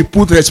freedom, God will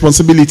put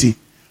responsibility.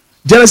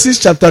 Genesis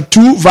chapter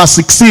 2 verse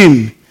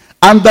 16,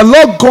 and the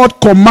Lord God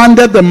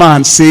commanded the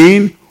man,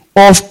 saying,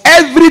 of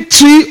every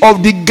tree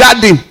of the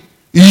garden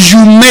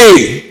you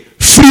may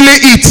freely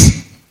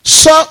eat.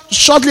 So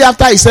shortly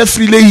after he said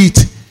freely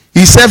eat,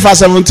 he said verse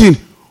 17,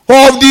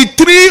 of the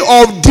tree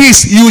of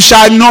this you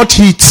shall not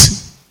eat.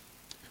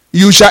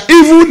 You shall,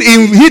 even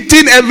in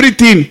eating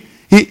everything,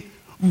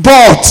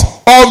 but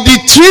of the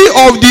tree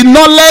of the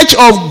knowledge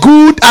of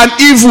good and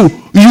evil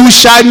you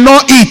shall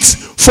not eat.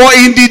 For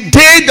in the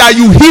day that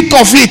you eat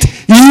of it,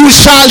 you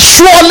shall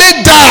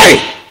surely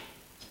die.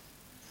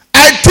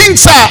 I think,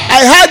 sir,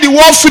 I heard the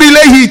word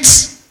freely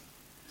eat.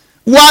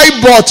 Why?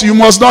 But you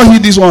must not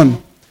eat this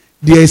one.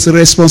 There is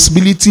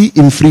responsibility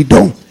in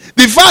freedom.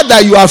 The fact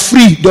that you are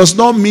free does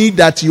not mean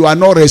that you are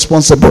not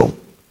responsible.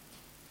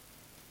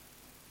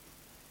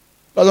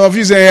 Because some of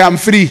you say, I'm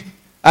free,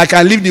 I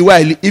can live the way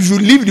I live. If you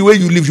live the way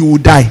you live, you will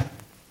die.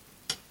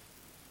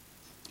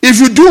 If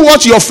you do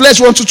what your flesh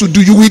wants you to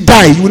do, you will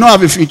die. You will not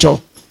have a future.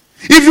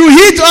 If you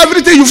eat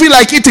everything you feel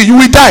like eating, you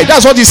will die.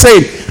 That's what he's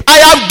saying. I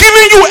have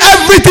given you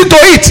everything to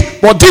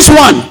eat, but this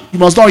one, you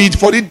must not eat.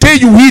 For the day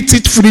you eat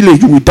it freely,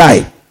 you will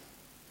die.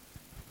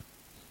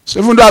 So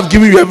even though I've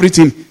given you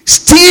everything,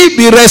 still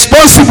be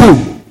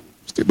responsible.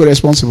 Still be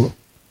responsible.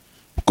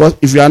 Because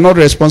if you are not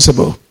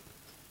responsible,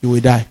 you will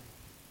die.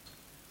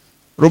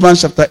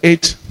 Romans chapter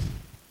 8,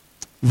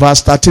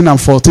 verse 13 and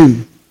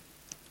 14.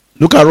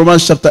 Look at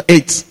Romans chapter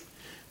 8,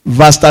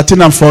 verse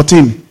 13 and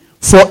 14.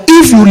 For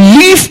if you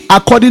live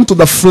according to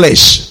the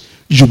flesh,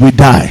 you will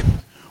die.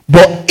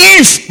 But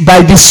if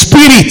by the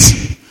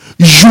Spirit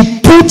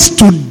you put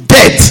to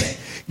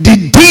death the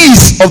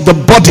deeds of the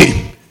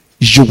body,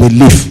 you will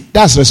live.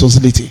 That's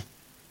responsibility.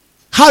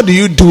 How do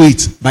you do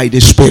it? By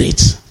the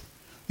Spirit.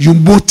 You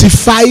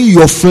mortify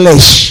your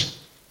flesh.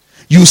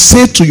 You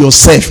say to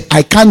yourself,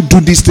 I can't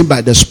do this thing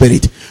by the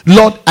Spirit.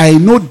 Lord, I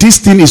know this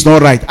thing is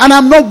not right, and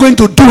I'm not going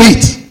to do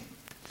it.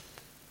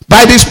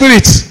 By the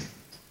Spirit.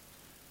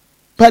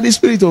 By the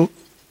Spirit, oh.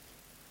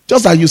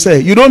 Just like you say,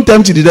 you don't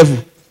tempt the devil.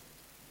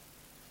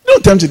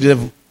 Don't tempt the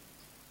devil.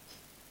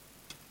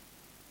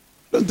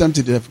 Don't tempt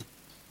the devil.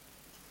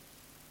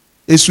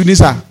 It's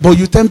Sunisa, but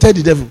you tempted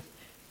the devil.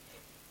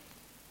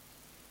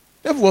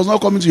 The devil was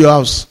not coming to your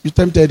house. You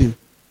tempted him.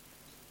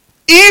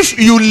 If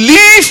you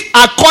live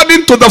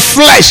according to the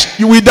flesh,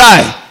 you will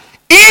die.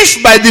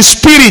 If by the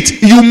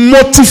Spirit you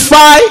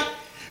mortify,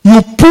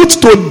 you put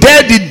to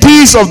death the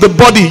deeds of the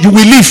body, you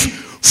will live.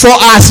 For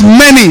as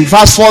many,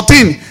 verse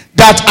 14,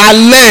 that are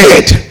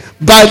led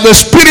by the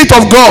Spirit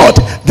of God,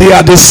 they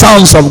are the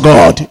sons of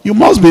God. You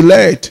must be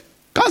led.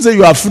 Can't say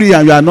you are free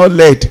and you are not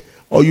led,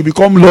 or you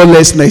become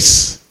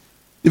lawlessness.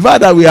 The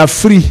fact that we are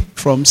free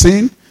from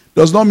sin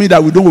does not mean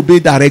that we don't obey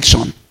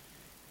direction.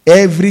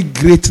 Every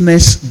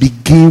greatness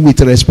begins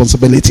with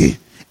responsibility.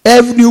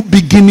 Every new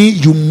beginning,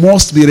 you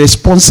must be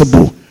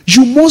responsible.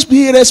 You must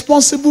be a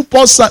responsible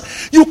person.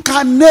 You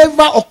can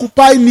never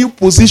occupy a new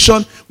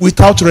position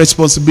without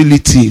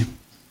responsibility.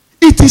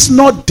 It is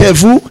not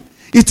devil.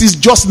 It is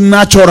just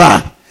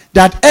natural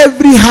that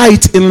every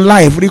height in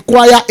life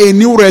requires a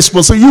new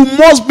responsibility. You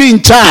must be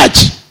in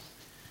charge.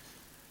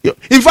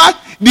 In fact,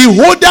 the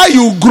older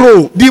you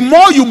grow, the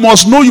more you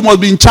must know you must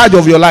be in charge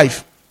of your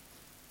life.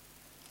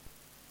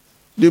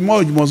 The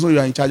more you must know you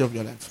are in charge of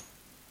your life.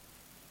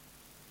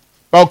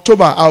 By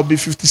October, I'll be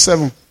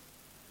 57.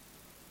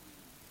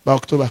 By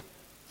October.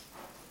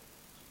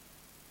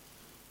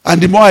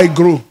 And the more I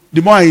grow,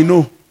 the more I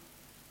know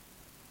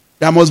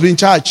that I must be in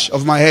charge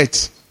of my head.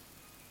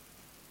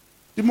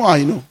 The more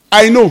I know.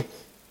 I know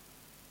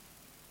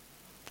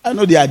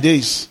there are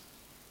days.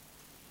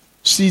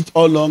 Sit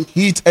all long,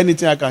 eat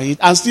anything I can eat,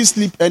 and still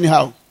sleep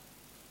anyhow.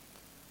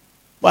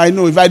 But I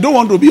know if I don't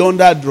want to be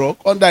under drug,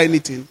 under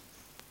anything,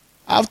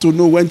 I have to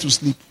know when to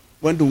sleep,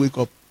 when to wake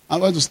up,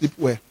 and when to sleep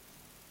where.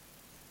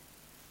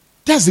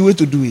 That's the way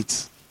to do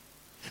it.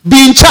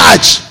 Be in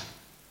charge.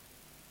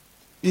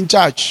 Be in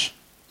charge.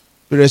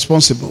 Be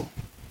responsible.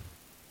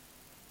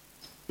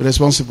 Be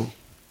responsible.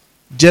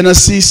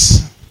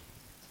 Genesis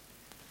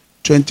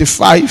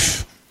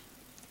 25,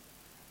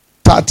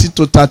 30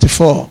 to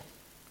 34.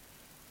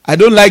 I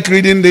don't like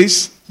reading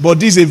this, but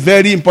this is a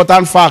very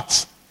important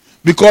fact.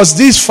 Because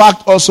this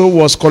fact also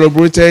was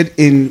corroborated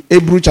in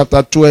Hebrews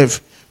chapter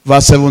 12,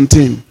 verse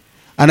 17.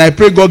 And I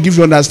pray God give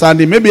you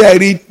understanding. Maybe I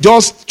read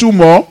just 2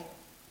 more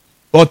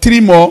or 3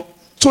 more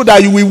so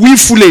that you will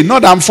willfully,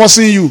 not that I'm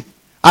forcing you,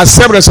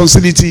 accept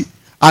responsibility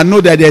and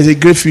know that there is a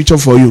great future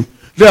for you.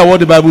 Look at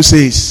what the Bible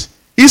says.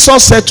 Esau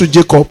said to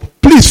Jacob,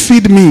 please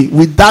feed me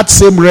with that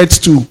same red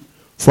stew,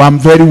 for I'm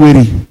very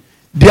weary.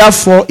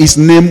 Therefore his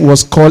name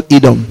was called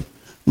Edom.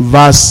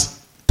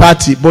 Verse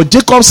 30. But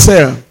Jacob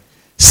said,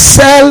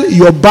 sell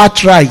your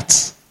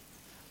birthright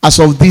as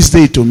of this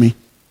day to me.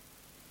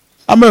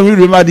 How many of you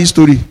remember this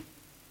story?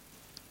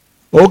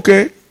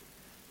 Okay.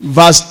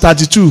 Verse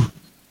 32.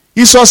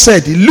 Esau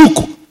said,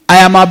 look, I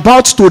am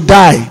about to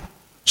die.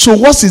 So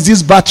what is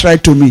this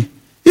birthright to me?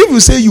 If you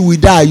say you will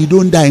die, you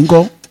don't die.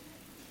 Go.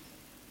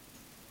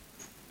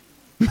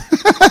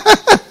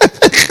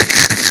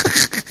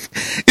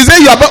 He said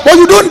you are, but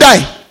you don't die.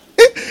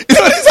 You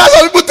know, this is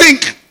how people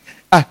think.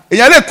 You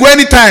don't go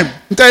anytime.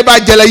 Tell you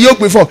about jelly yoke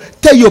before.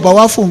 Tell you about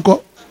what phone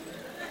call.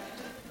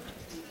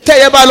 Tell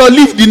you about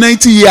live the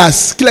 90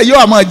 years. Kill you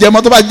am a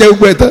jemo to ba je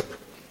better.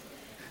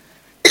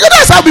 Because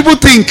that's how people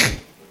think.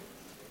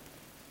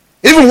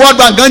 Even World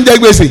Bank gan je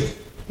gbese.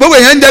 But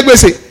when you je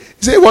gbese,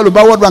 say what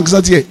about World Bank is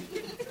not here.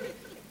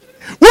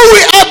 Who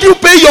will help you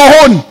pay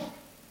your own?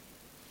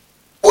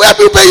 Who will help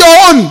you pay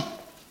your own?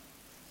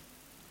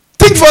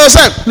 Think for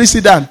yourself. Please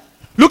sit down.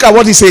 Look at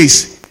what he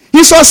says.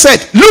 Esau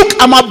said, look,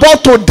 I'm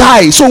about to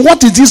die. So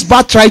what is this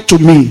birthright to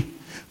me?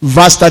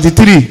 Verse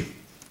 33.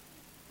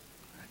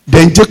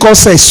 Then Jacob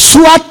says,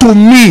 swear to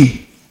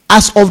me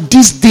as of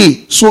this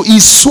day. So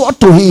he swore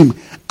to him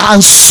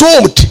and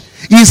sold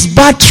his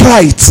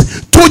birthright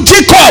to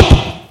Jacob.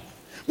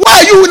 Why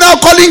are you now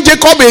calling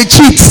Jacob a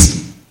cheat?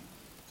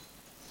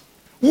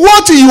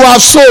 What you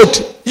have sold,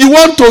 you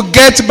want to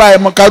get by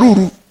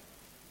Makaruru.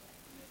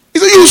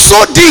 You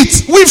sold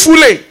it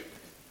willfully.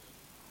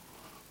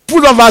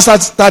 Put on verse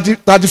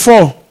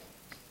 34.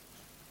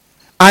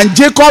 And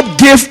Jacob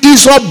gave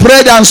Esau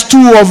bread and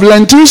stew of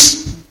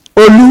lentils,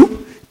 olu.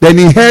 Then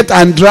he ate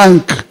and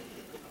drank,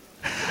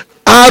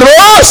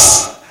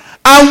 arose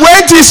and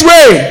went his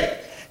way.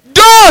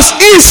 Thus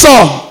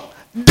Esau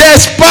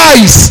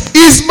despised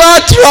his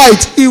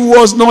birthright. He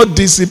was not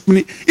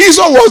disciplined.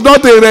 Esau was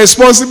not a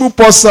responsible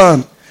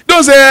person.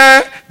 Don't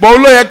say,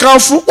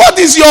 what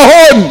is your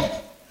own?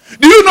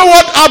 Do you know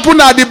what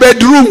happened at the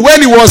bedroom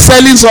when he was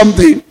selling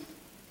something?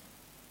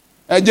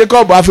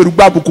 Jacob,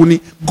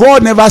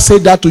 God never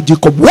said that to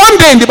Jacob. One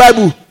day in the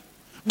Bible,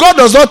 God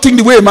does not think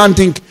the way a man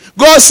thinks.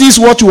 God sees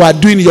what you are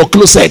doing in your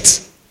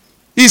closet.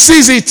 He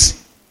sees it.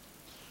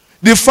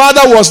 The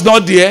father was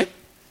not there.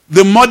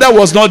 The mother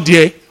was not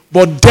there.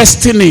 But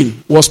destiny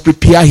was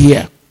prepared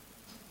here.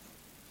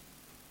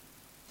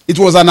 It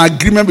was an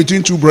agreement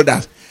between 2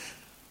 brothers.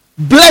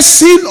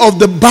 Blessing of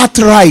the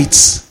birthright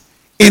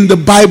in the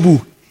Bible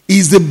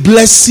is the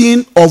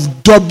blessing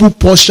of double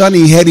portion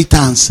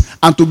inheritance,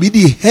 and to be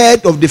the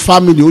head of the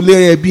family.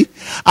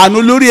 And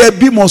Olori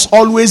Ebi must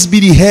always be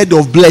the head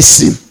of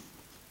blessing,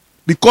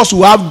 because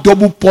we have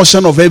double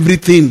portion of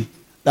everything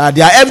that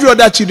every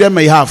other children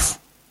may have.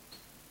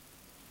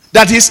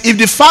 That is, if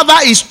the father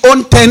is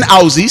own 10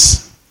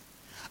 houses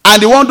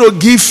and they want to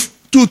give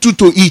 2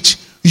 to each,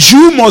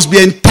 you must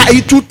be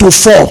entitled to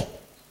 4.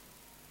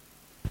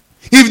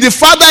 If the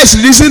father is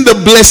releasing the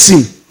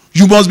blessing,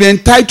 you must be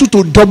entitled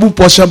to double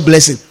portion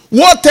blessing.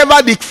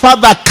 Whatever the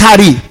father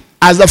carry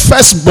as the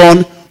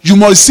firstborn, you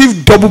must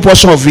receive double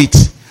portion of it.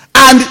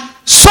 And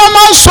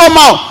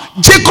somehow,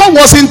 Jacob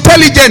was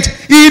intelligent.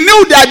 He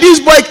knew that this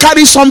boy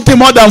carries something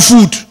more than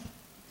food.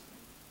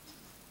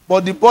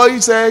 But the boy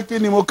said,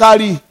 Kini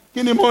carry?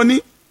 Kini money?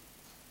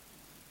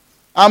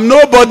 I'm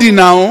nobody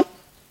now.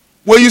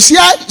 When you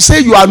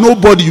say you are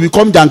nobody, you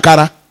become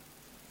Jankara.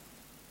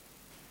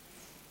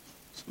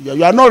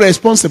 You are not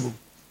responsible.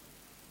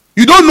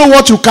 You don't know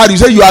what you carry. You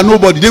say you are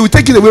nobody. They will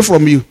take it away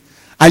from you.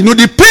 And you know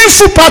the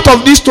painful part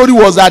of this story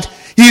was that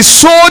he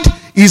sold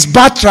his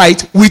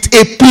birthright with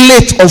a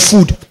plate of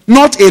food,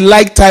 not a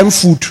lifetime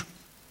food.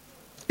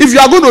 If you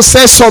are going to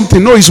sell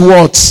something, know its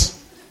worth.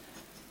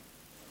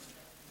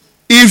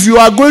 If you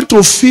are going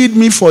to feed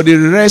me for the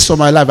rest of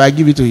my life, I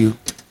give it to you.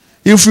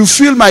 If you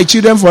feed my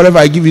children forever,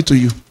 I give it to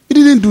you. He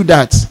didn't do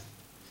that.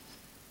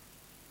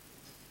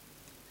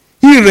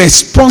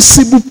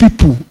 Irresponsible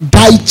people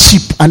die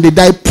cheap and they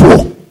die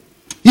poor.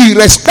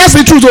 That's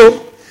the truth,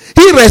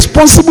 though.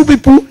 Irresponsible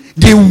people,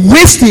 they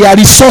waste their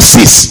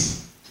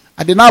resources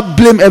and they now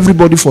blame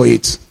everybody for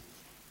it.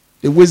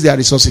 They waste their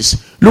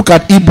resources. Look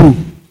at Hebrew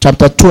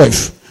chapter 12,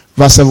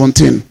 verse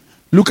 17.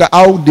 Look at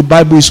how the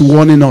Bible is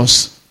warning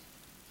us.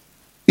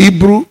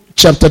 Hebrew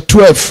chapter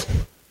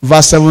 12,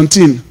 verse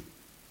 17.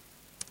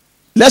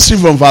 Let's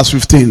read from verse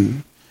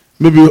 15.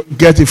 Maybe we'll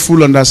get a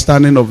full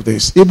understanding of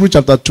this. Hebrew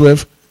chapter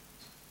 12.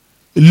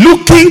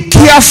 Looking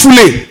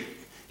carefully,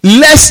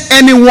 lest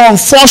anyone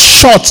fall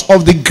short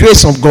of the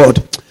grace of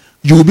God.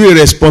 You will be a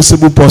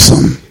responsible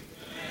person.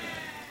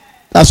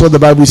 That's what the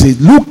Bible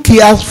says. Look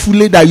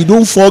carefully that you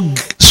don't fall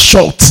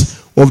short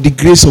of the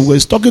grace of God.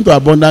 It's talking to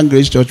Abundant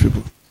Grace Church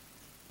people.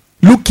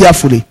 Look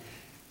carefully.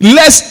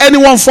 Lest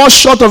anyone fall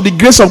short of the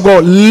grace of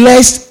God,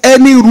 lest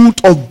any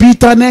root of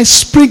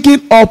bitterness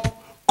springing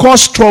up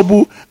cause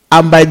trouble,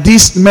 and by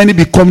this many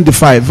become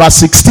defiled. Verse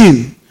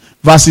 16.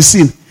 Verse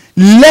 16.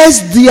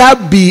 Lest there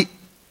be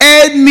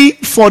any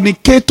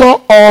fornicator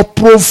or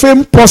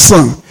profane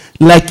person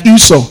like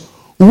Esau,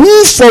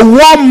 who for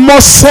one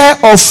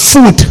morsel of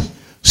food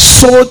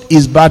sold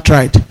his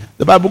birthright.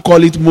 The Bible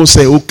calls it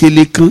morsel,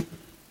 okelekan.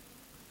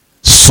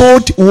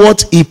 Sold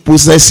what he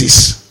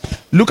possesses.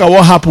 Look at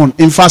what happened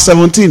in verse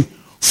 17.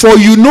 For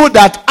you know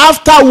that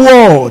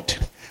afterward,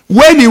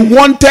 when he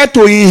wanted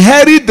to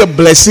inherit the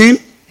blessing,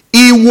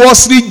 he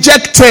was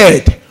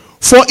rejected.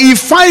 For he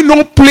find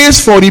no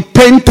place for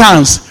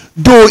repentance,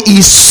 though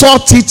he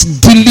sought it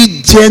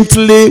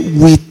diligently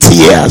with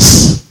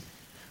tears.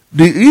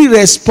 The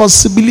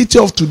irresponsibility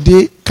of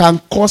today can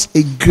cause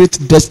a great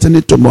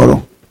destiny tomorrow.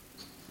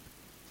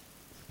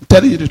 I'm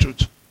telling you the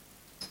truth.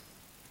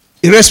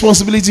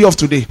 Irresponsibility of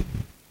today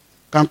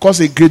can cause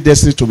a great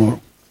destiny tomorrow.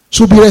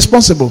 So be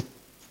responsible.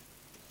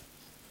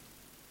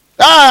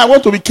 I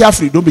want to be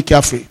carefree. Don't be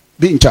carefree.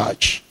 Be in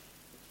charge.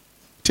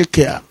 Take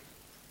care.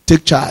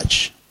 Take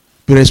charge.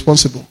 Be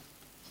responsible.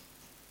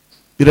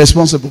 Be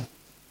responsible.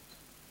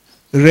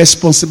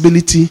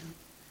 Responsibility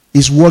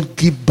is what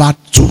gives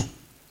birth to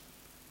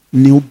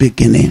new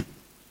beginning.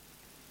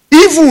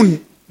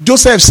 Even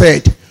Joseph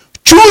said,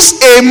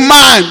 choose a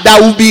man that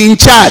will be in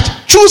charge.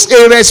 Choose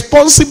a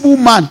responsible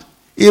man,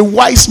 a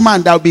wise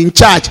man that will be in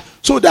charge,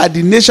 so that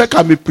the nation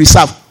can be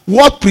preserved.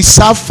 What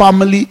preserves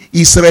family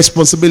is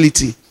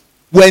responsibility.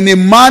 When a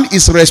man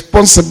is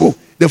responsible,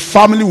 the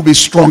family will be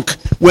strong.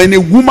 When a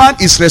woman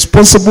is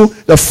responsible,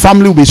 the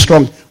family will be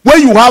strong.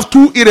 When you have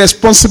two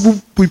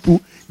irresponsible people,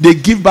 they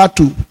give birth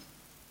to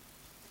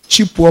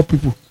cheap poor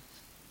people.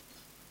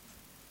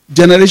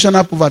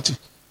 Generational poverty.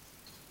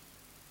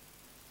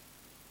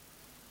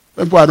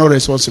 People are not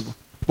responsible.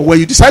 But when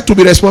you decide to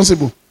be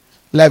responsible,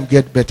 life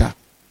gets better.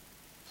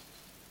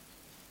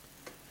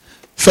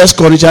 1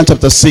 Corinthians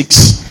chapter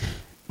 6,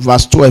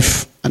 verse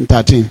 12 and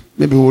 13.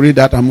 Maybe we'll read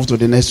that and move to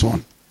the next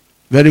one.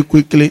 Very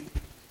quickly.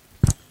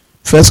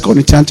 1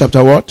 Corinthians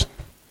chapter what?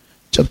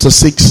 Chapter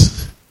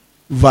 6,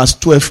 verse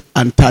 12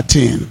 and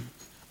 13.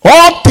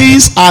 All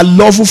things are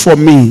lawful for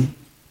me,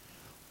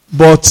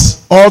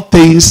 but all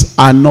things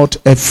are not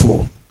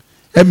helpful.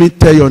 Let me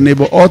tell your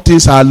neighbor, all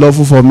things are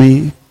lawful for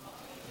me,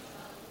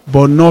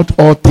 but not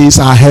all things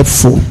are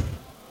helpful.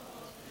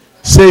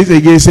 Say it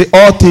again. Say,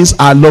 all things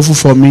are lawful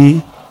for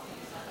me,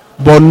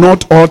 but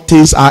not all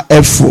things are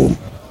helpful.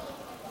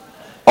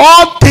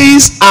 All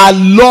things are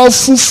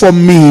lawful for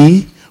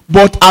me,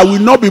 but I will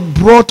not be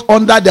brought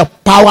under the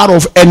power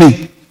of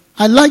any.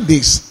 I like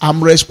this.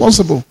 I'm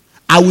responsible.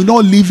 I will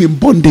not live in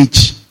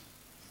bondage.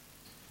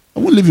 I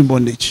won't live in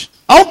bondage.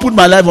 I won't put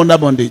my life under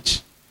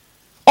bondage.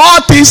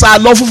 All things are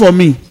lawful for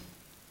me,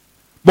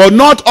 but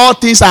not all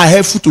things are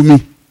helpful to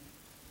me.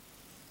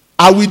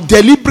 I will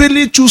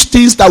deliberately choose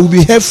things that will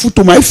be helpful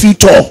to my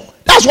future.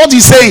 That's what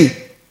he's saying.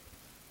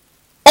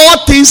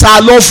 All things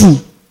are lawful.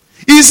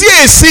 Is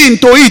it a sin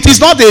to eat? It's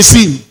not a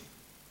sin.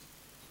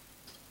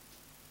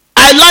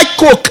 I like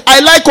Coke. I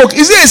like Coke.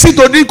 Is it a sin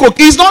to drink Coke?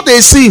 It's not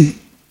a sin.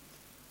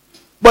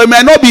 But it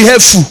may not be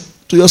helpful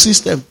to your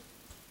system.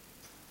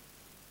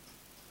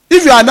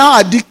 If you are now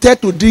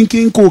addicted to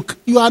drinking Coke,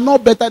 you are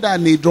not better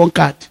than a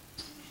drunkard.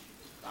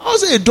 I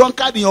was a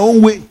drunkard in your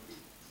own way.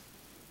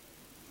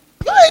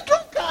 You are a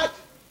drunkard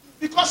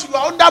because you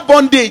are under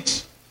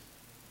bondage.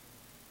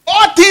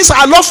 All things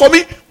are lawful for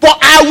me, but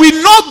I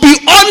will not be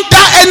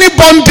under any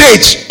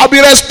bondage. I'll be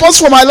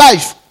responsible for my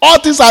life. All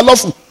things are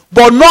lawful,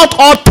 but not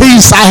all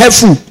things are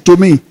helpful to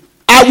me.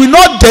 I will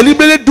not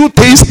deliberately do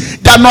things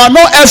that are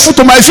not helpful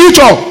to my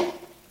future.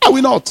 I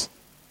will not.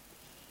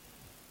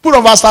 Put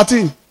on verse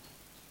 13.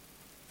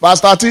 Verse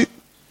 13.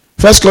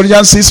 1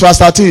 Corinthians 6, verse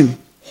 13.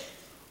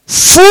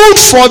 Food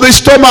for the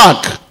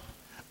stomach,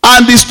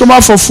 and the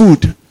stomach for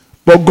food,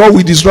 but God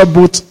will disrupt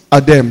both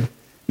of them.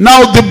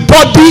 Now the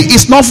body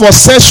is not for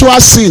sexual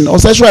sin or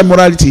sexual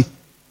immorality,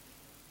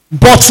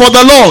 but for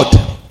the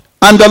Lord,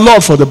 and the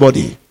Lord for the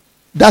body.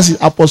 That's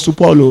the Apostle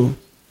Paul,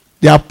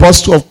 the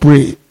apostle of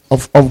prayer,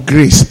 of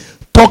grace,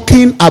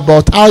 talking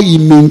about how he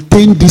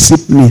maintained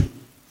discipline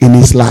in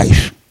his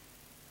life.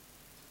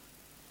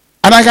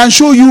 And And I can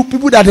show you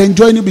people that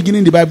enjoy New Beginning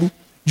in the Bible.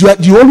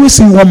 You always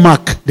see one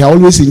mark. They are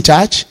always in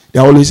charge. They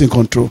are always in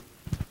control.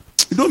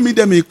 You don't meet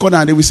them in a corner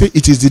and they will say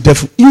it is the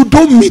devil. You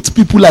don't meet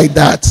people like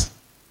that.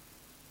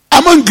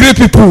 Among great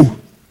people,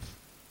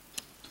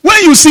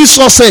 when you see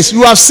success,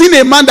 you have seen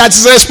a man that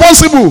is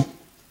responsible.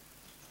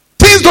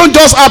 Things don't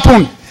just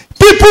happen.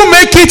 People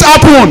make it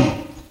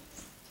happen.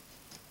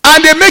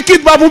 And they make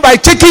it happen by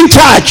taking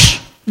charge.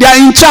 They are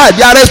in charge.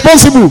 They are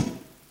responsible.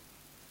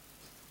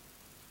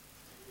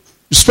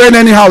 You spend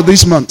anyhow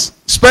this month.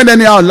 Spend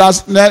anyhow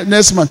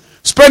next month.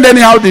 Spend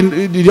anyhow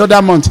the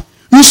other month.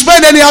 You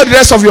spend anyhow the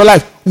rest of your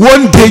life.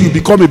 One day you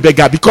become a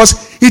beggar.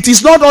 Because it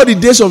is not all the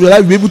days of your life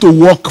you'll be able to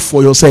work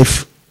for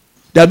yourself.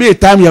 There will be a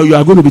time you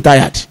are going to be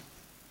tired.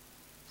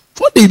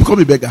 One day you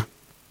become a beggar.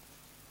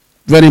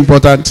 Very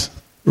important.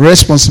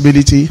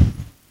 Responsibility.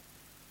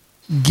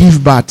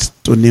 Give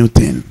birth to new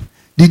thing.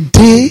 The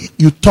day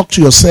you talk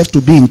to yourself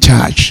to be in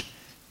charge,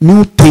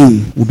 new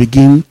thing will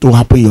begin to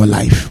happen in your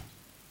life.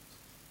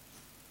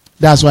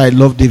 That's why I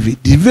love David.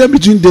 The difference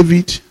between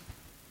David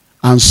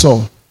and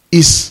Saul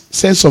is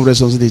sense of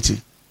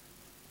responsibility.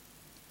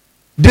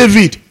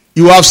 David,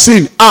 you have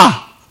sinned.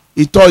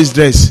 He tore his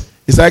dress.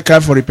 He started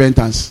crying for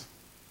repentance.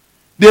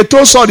 They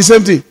told Saul the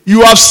same thing.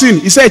 You have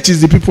sinned. He said, it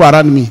is the people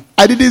around me.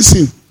 I didn't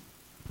sin.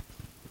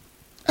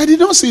 I did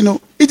not sin. No.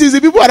 It is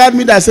the people around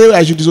me that say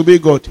I should disobey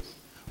God.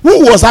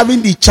 Who was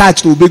having the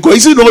charge to obey God?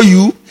 Is it not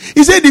you?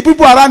 He said the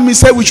people around me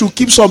said we should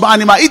keep some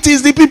animal. It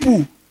is the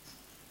people.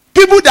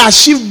 People that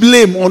shift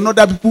blame on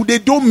other people, they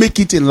don't make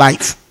it in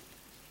life.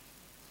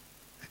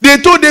 They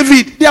told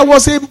David, there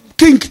was a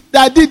king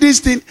that did this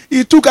thing.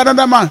 He took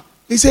another man.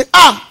 He said,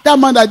 that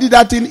man that did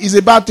that thing is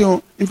a bad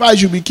thing. In fact, I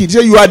should be killed. He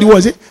said, you are the one.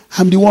 He said,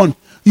 I'm the one.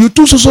 You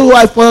took so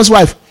wife, father's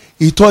wife.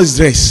 He tore his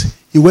dress.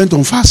 He went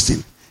on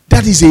fasting.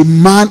 That is a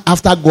man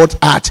after God's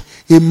heart.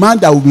 A man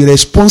that will be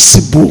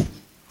responsible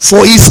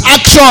for his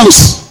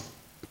actions.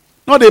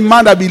 Not a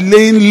man that be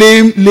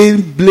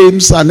laying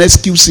blames and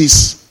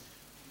excuses.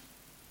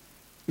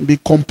 Be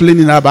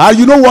complaining about.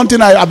 You know one thing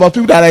about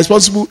people that are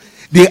responsible?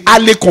 They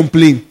hardly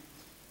complain.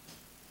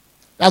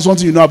 That's one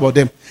thing you know about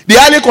them. They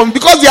hardly complain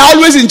because they are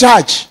always in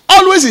charge.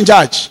 Always in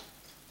charge.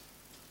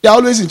 They are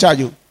always in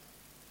charge.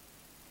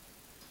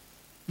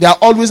 They are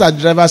always at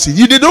the driver's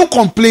seat. They don't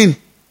complain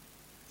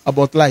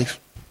about life.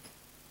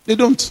 They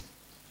don't.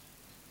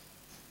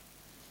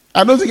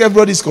 I don't think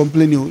everybody is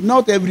complaining.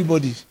 Not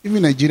everybody.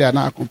 Even Nigeria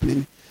now are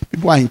complaining.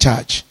 People are in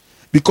charge.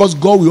 Because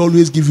God will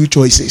always give you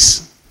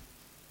choices.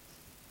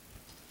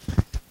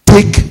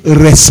 Take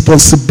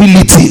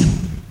responsibility.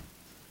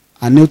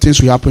 And new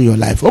things will happen in your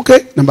life.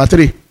 Okay, number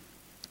 3.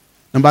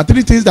 Number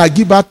 3 things that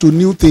give birth to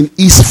new thing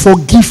is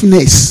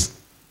forgiveness.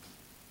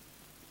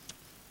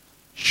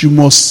 You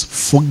must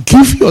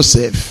forgive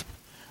yourself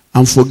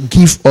and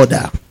forgive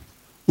others.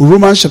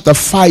 Romans chapter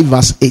 5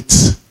 verse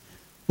 8.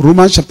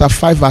 Romans chapter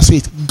 5 verse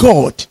 8.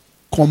 God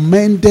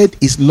commended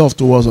his love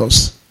towards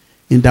us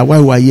in that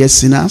while we were yet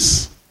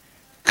sinners,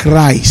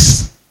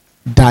 Christ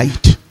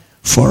died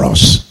for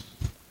us.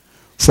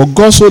 For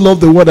God so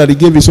loved the world that he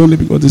gave his only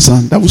begotten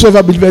Son, that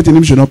whosoever believeth in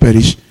him should not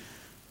perish,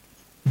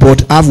 but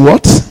have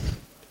what?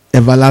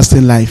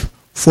 Everlasting life.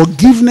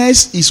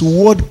 Forgiveness is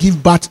what gives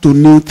birth to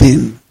new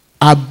thing.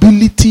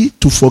 Ability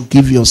to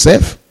forgive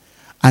yourself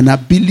and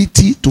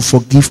ability to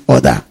forgive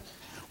others.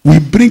 We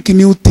bring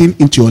new thing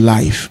into your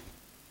life.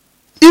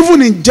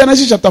 Even in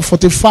Genesis chapter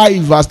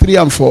 45 verse 3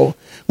 and 4,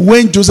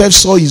 when Joseph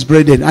saw his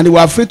brethren and they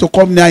were afraid to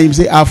come near him,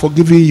 say, I have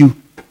forgiven you.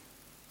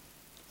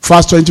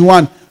 Verse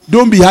 21,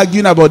 don't be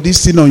arguing about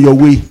this sin on your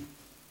way.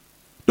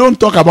 Don't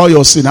talk about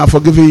your sin. I have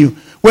forgiven you.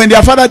 When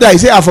their father died, he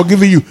said, I have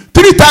forgiven you.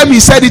 3 times he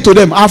said it to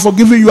them. I have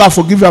forgiven you. I have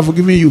forgiven you. I have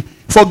forgiven you.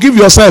 Forgive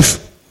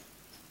yourself.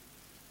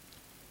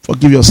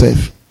 Forgive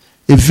yourself.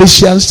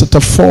 Ephesians chapter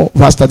 4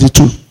 verse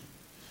 32.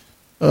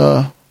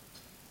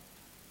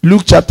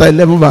 Luke chapter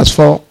 11 verse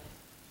 4.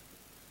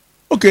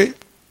 Okay.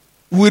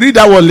 We'll read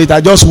that one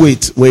later. Just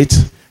wait.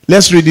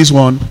 Let's read this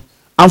one.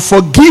 And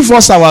forgive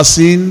us our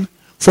sin,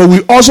 for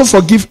we also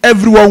forgive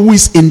everyone who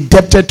is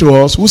indebted to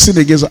us, who sinned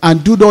against us,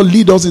 and do not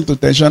lead us into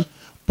temptation,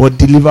 but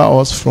deliver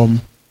us from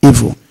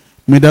evil.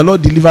 May the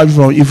Lord deliver you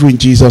from evil in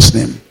Jesus'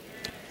 name.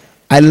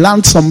 I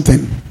learned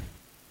something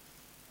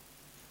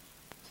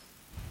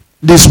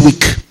this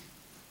week.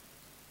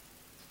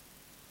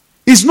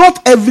 It's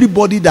not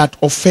everybody that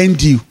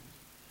offends you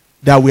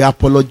that will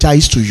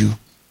apologize to you.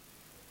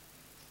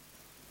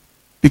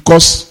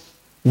 Because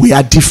we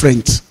are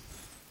different.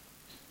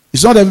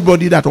 It's not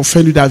everybody that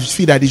offends you that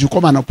feel that they should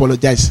come and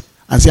apologize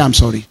and say, I'm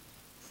sorry.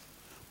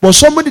 But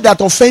somebody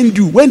that offends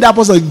you, when that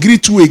person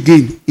greets you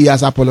again, he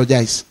has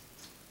apologized.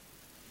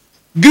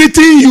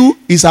 Greeting you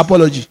is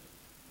apology.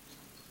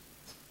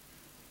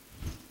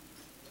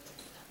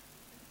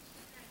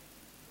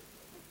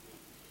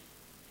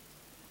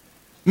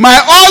 My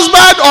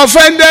husband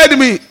offended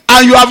me,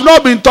 and you have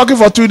not been talking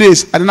for 2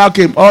 days. And now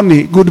came,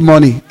 honey, good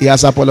morning. He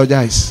has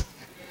apologized.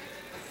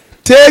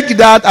 Take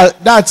that.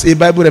 That's a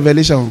Bible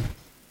revelation.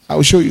 I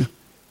will show you.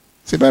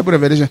 It's a Bible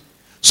revelation.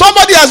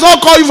 Somebody has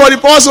not called you for the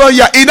past 1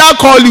 year. He now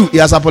called you. He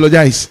has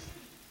apologized.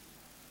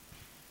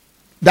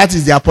 That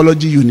is the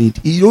apology you need.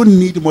 You don't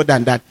need more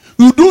than that.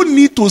 You don't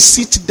need to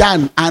sit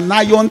down and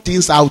iron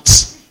things out.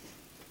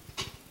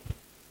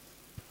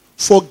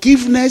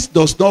 Forgiveness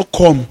does not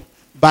come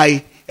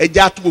by the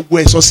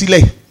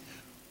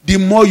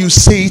more you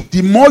say it,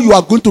 the more you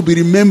are going to be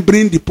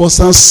remembering the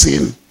person's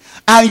sin.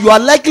 And you are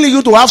likely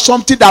going to have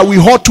something that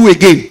will hurt you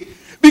again.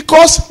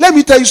 Because, let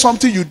me tell you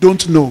something you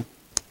don't know.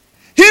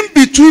 In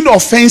between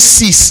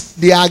offenses,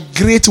 there are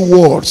great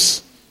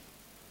wars.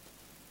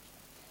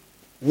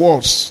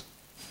 Wars.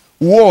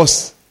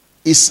 Wars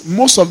is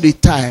most of the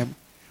time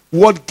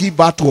what give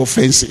birth to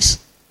offenses.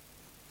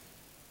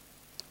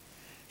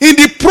 In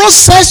the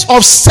process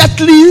of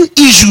settling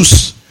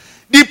issues,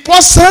 the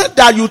person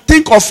that you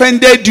think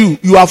offended you,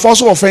 you have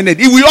also offended.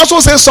 He will also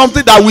say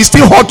something that will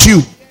still hurt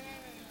you.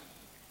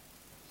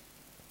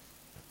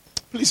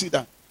 Please sit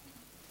down.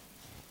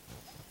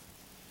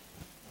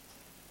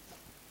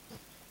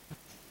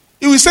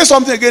 He will say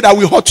something again that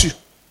will hurt you.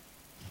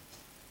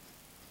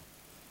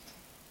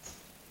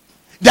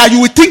 That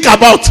you will think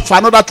about for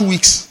another 2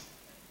 weeks.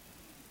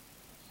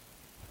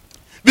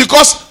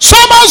 Because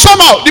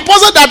somehow, the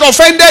person that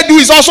offended you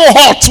is also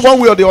hurt one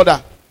way or the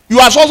other. You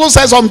have also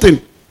said something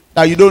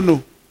that you don't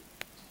know.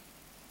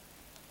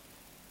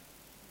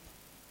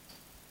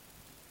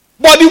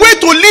 But the way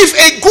to live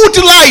a good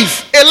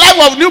life, a life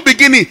of new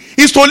beginning,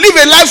 is to live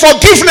a life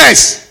of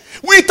forgiveness.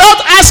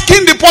 Without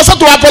asking the person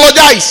to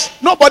apologize.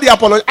 Nobody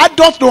apologizes.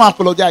 Adults don't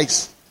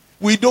apologize.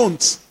 We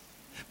don't.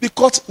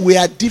 Because we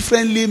are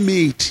differently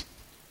made.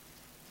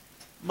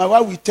 My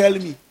wife will tell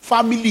me,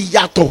 family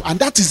yato. And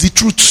that is the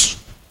truth.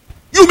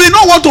 You may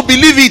not want to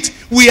believe it.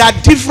 We are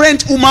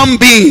different human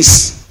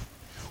beings.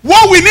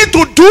 What we need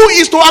to do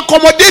is to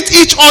accommodate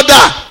each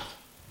other.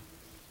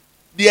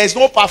 There is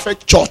no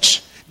perfect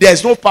church. There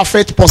is no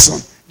perfect person.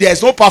 There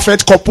is no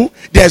perfect couple.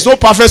 There is no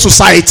perfect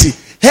society.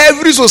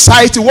 Every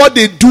society, what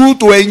they do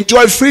to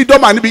enjoy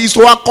freedom and is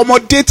to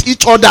accommodate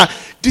each other.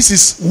 This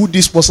is who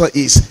this person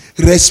is.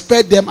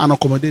 Respect them and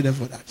accommodate them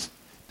for that.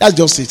 That's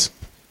just it.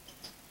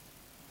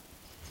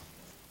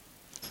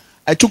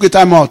 I took a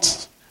time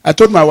out. I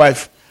told my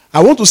wife,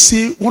 I want to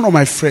see one of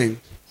my friends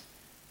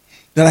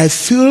that I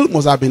feel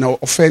must have been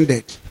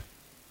offended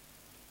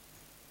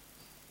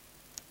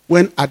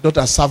when her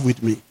daughter served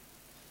with me.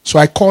 So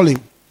I call him.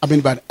 I've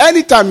been bad.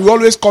 Anytime you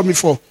always call me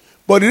for,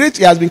 but the rate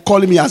he has been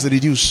calling me has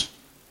reduced.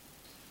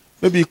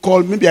 Maybe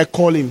I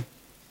call him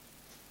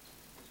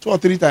 2 or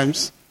 3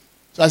 times.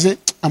 So I say,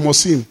 I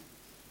must see him.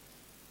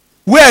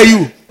 Where are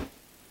you?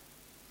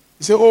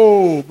 He said,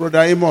 oh,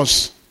 Brother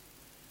Amos,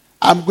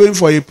 I'm going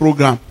for a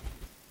program.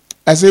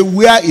 I say,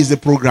 where is the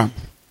program?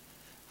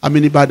 I'm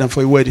in Ibadan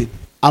for a wedding.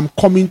 I'm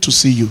coming to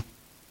see you.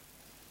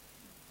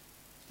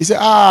 He said,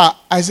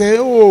 I say,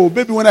 oh,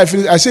 baby, when I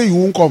finish, I say, you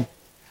won't come.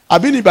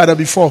 I've been in Ibadan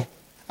before.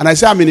 And I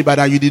say, I'm in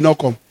Ibadan, you did not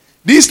come.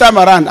 This time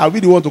around, I'll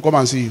be the one to come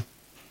and see you.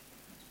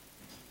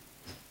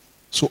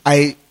 So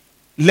I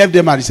left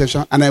them at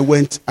reception and I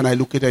went and I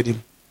located him.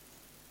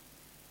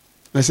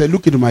 And I said,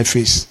 look into my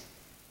face.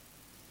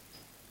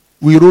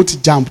 We wrote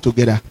JAMB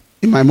together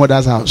in my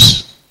mother's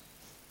house.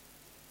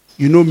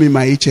 You know me,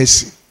 my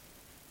HSC.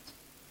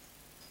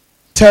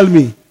 Tell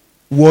me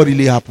what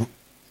really happened.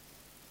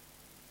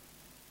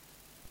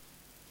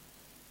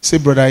 Say,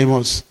 Brother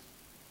Amos,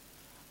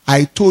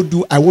 I told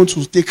you I want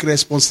to take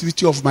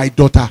responsibility of my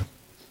daughter.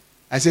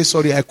 I said,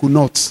 sorry, I could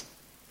not.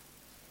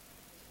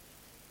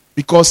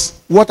 Because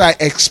what I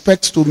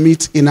expect to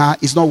meet in her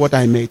is not what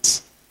I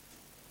met.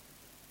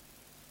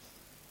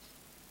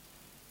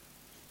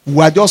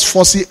 We are just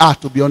forcing her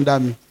to be under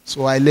me.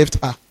 So I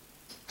left her.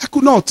 I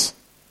could not.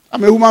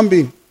 I'm a human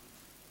being.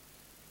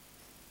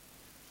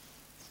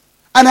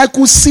 And I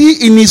could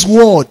see in his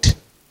word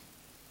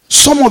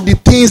some of the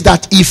things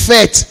that he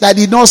felt that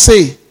he did not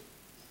say.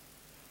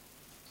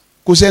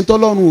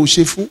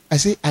 I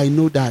say, I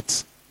know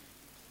that.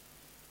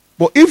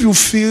 But if you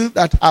feel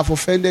that I've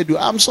offended you,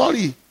 I'm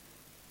sorry.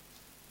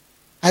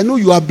 I know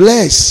you are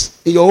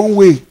blessed in your own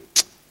way.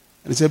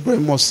 And he said, Brother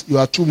Amos, you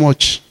are too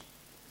much.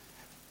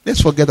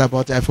 Let's forget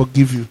about it. I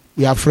forgive you.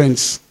 We are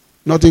friends.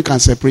 Nothing can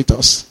separate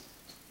us.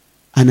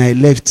 And I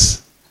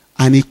left.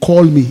 And he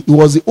called me. He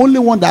was the only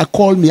one that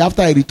called me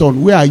after I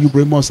returned. Where are you,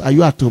 Brother Amos? Are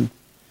you at home?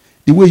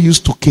 The way he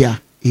used to care,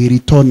 he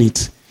returned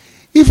it.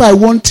 If I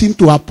want him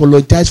to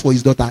apologize for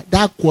his daughter,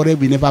 that quarrel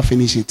will never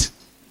finish it.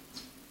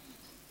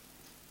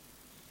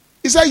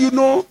 He said, you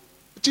know,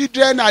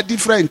 children are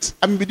different.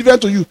 I mean, be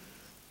different to you.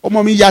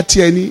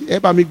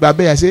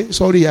 I say,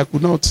 sorry, I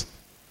could not. So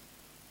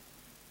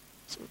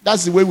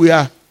that's the way we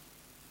are.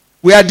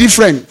 We are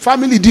different.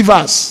 Family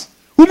diverse.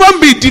 Human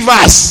being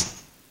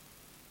diverse.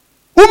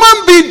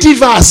 Human being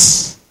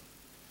diverse.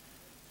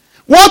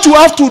 What you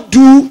have to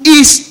do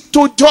is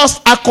to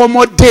just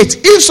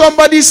accommodate. If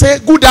somebody say,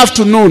 good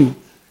afternoon,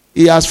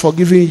 he has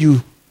forgiven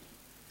you.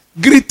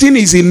 Greeting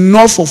is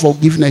enough for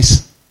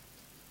forgiveness.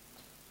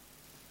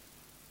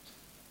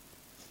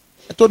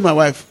 I told my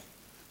wife,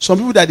 some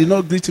people that did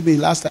not greet me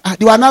last time,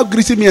 they were now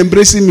greeting me,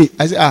 embracing me.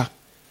 I said,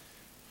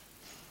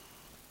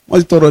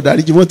 what's the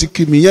that you want to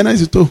kill me?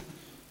 $2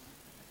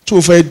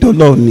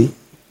 $5.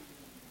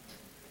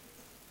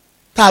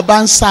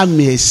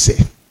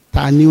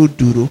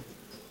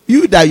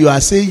 You that you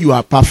are saying you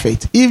are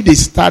perfect, if they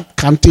start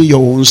counting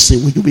your own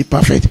sin, will you be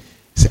perfect?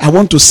 Say, I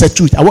want to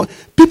settle it.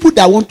 People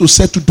that want to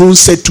settle don't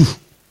settle.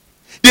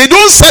 They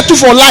don't settle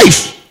for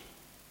life.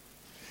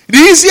 The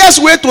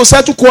easiest way to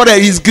settle quarrel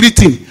is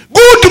greeting.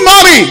 Good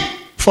morning.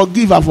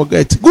 Forgive and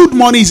forget. Good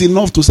morning is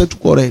enough to settle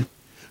quarrel.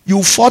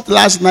 You fought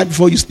last night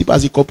before you sleep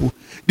as a couple.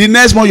 The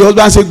next morning your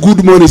husband say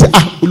good morning. Say,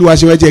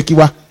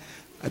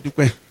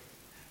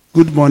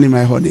 good morning,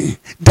 my honey.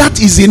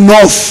 That is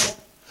enough.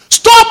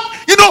 Stop.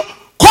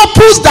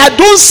 Couples that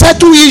don't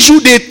settle issue,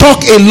 they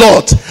talk a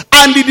lot.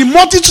 And in the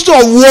multitude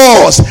of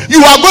wars,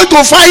 you are going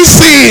to find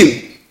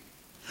sin.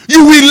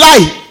 You will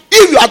lie.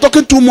 If you are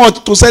talking too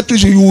much to settle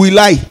issue, you will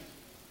lie.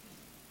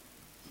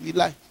 You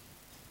lie.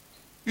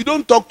 You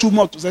don't talk too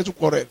much to settle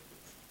quarrel.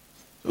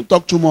 Don't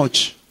talk too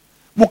much.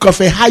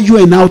 Mukafe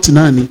hayon out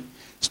nani.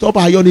 Stop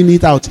hayoning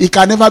it out. It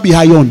can never be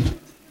hayon.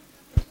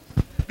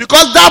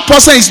 Because that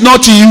person is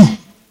not you.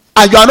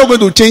 And you are not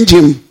going to change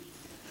him.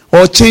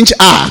 Or change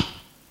her.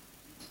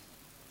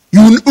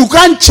 You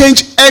can't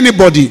change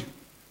anybody.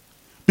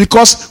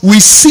 Because we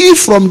see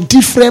from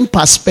different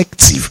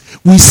perspective.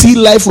 We see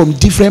life from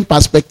different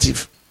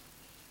perspective.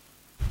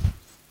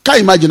 Can't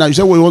you imagine now? You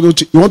say, well, you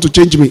want to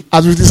change me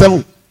at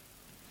 57.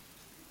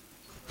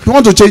 You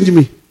want to change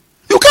me?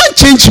 You can't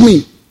change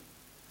me.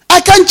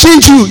 I can't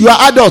change you. You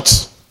are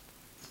adults.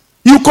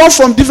 You come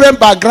from different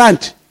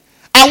background.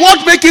 And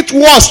what make it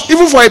worse,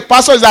 even for a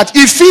pastor, is that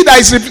he feel that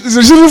is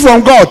receiving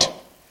from God.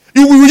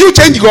 Will you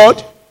change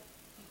God?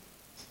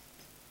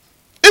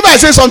 If I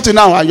say something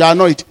now and you are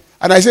annoyed,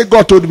 and I say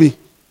God told me,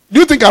 do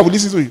you think I will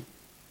listen to you?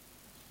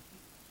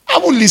 I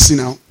won't listen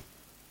now.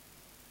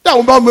 That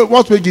will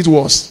what make it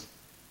worse.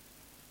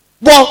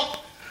 But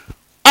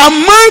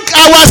among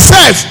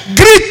ourselves,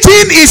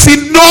 greeting is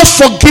enough.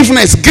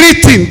 Forgiveness.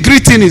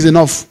 Greeting is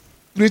enough.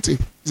 Greeting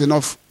is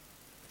enough.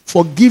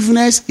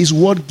 Forgiveness is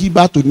what gives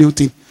birth to new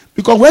thing.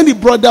 Because when the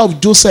brother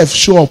of Joseph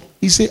show up,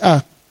 he say,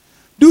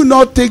 do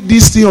not take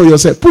this thing on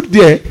yourself. Put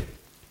there,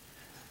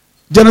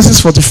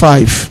 Genesis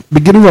 45,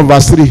 beginning from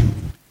verse 3.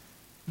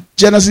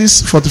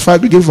 Genesis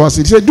 45, beginning from verse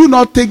 3. He said, do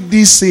not take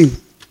this sin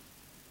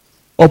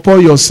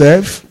upon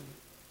yourself.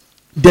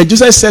 Then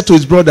Joseph said to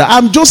his brother,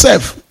 I'm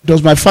Joseph.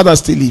 Does my father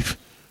still live?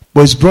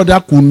 But his brother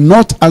could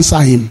not answer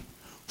him,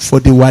 for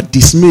they were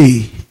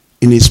dismayed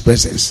in his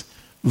presence.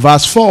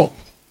 Verse 4.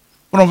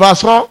 From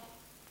verse 4.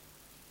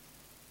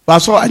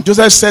 Verse 4. And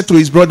Joseph said to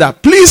his brother,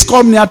 please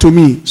come near to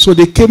me. So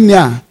they came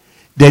near.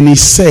 Then he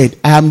said,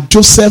 I am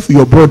Joseph,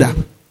 your brother,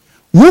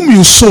 whom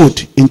you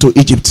sold into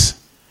Egypt.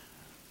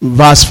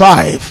 Verse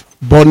 5.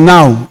 But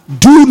now,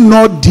 do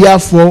not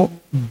therefore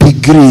be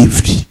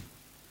grieved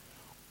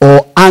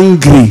or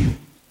angry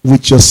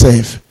with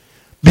yourself,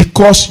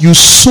 because you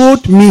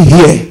sold me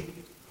here,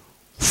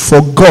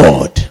 for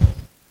God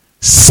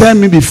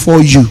sent me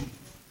before you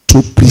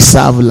to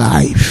preserve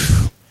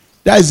life.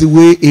 That is the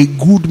way a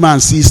good man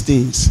sees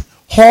things.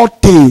 All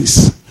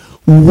things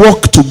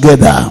work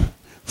together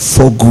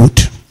for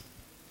good.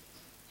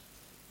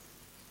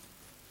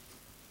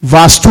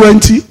 Verse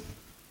 20.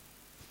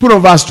 Put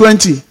on verse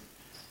 20.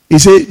 He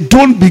said,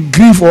 don't be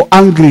grieved or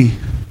angry.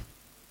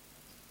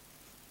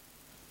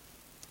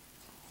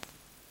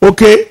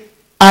 Okay.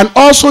 And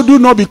also do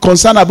not be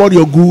concerned about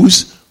your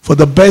goods, for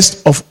the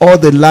best of all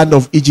the land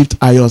of Egypt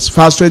are yours.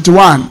 Verse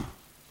 21.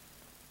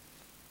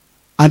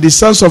 And the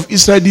sons of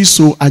Israel did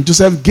so, and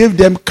Joseph gave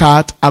them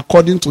cart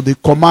according to the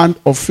command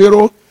of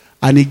Pharaoh,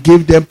 and he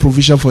gave them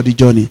provision for the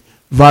journey.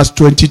 Verse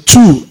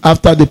 22,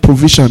 after the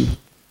provision.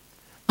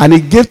 And he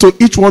gave to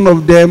each one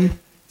of them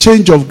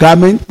change of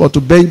garment, but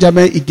to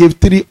Benjamin he gave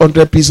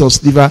 300 pieces of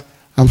silver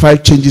and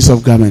 5 changes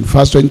of garment.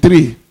 Verse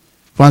 23.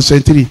 Verse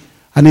 23.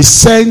 And he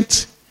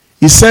sent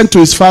to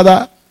his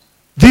father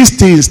these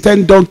things,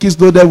 10 donkeys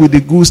loaded with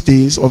the good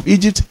things of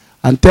Egypt,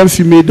 and 10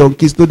 female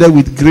donkeys loaded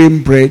with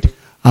grain bread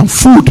and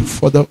food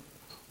for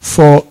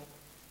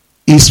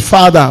his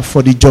father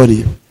for the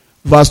journey.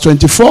 Verse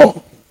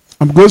 24.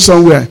 I'm going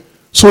somewhere.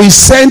 So he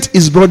sent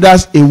his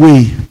brothers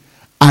away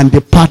and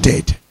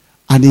departed,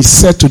 and he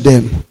said to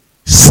them,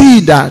 see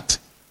that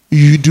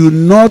you do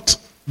not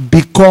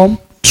become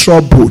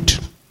troubled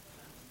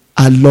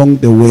along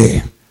the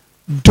way.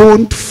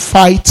 Don't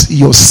fight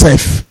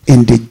yourself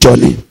in the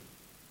journey.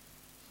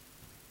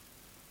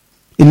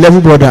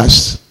 11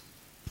 brothers.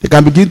 They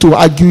can begin to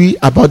argue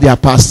about their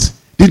past.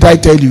 Didn't I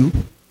tell you?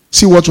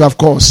 See what you have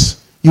caused.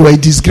 You are a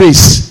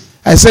disgrace.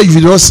 I said you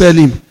will not sell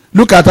him.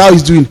 Look at how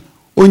he's doing.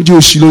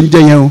 Joseph.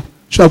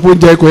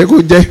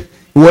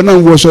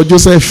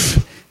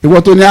 They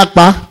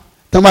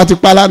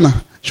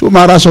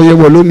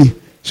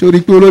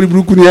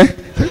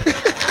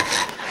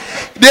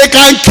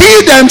can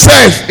kill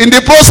themselves in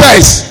the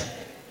process.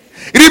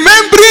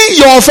 Remembering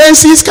your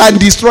offenses can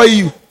destroy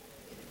you.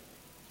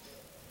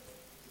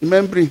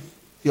 Remembering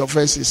your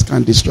offenses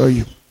can destroy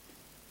you.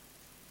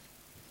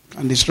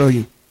 Can destroy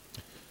you.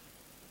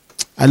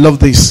 I love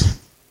this.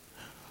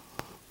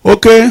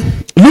 Okay.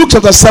 Luke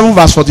chapter 7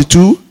 verse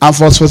 42 and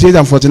verse 48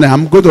 and 49.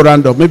 I'm going to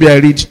round up. Maybe I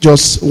read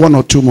just one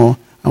or two more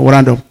And we'll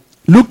round up.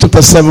 Luke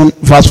chapter 7,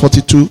 verse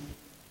 42,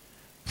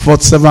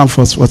 47, and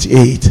verse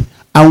 48.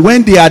 And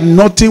when they had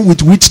nothing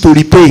with which to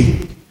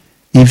repay,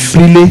 he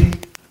freely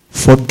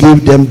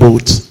forgave them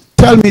both.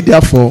 Tell me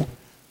therefore,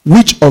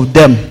 which of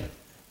them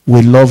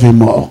will love him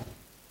more?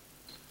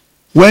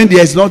 When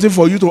there is nothing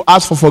for you to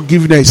ask for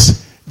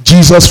forgiveness,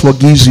 Jesus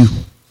forgives you.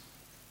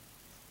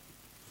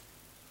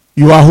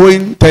 You are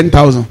owing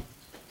 10,000.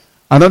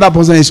 Another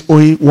person is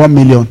owing 1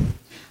 million.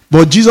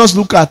 But Jesus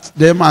looked at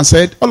them and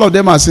said, all of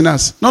them are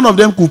sinners. None of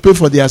them could pay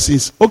for their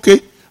sins. Okay,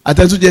 I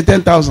tell you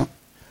 10,000.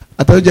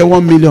 I tell you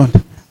 1 million.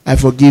 I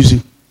forgive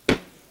you.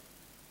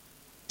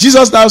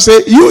 Jesus now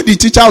say, you the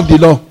teacher of the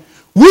law,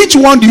 which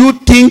one do you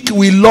think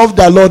will love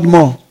the Lord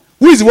more?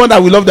 Who is the one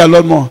that will love the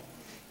Lord more?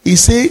 He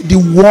said, the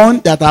one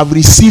that have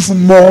received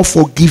more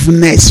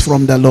forgiveness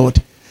from the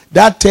Lord.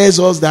 That tells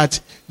us that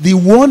the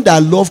one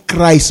that loves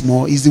Christ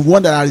more is the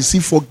one that has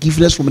received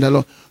forgiveness from the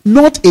Lord.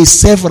 Not a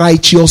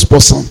self-righteous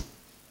person.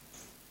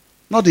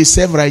 Not a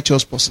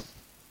self-righteous person.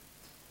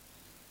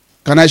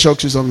 Can I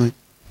shock you something?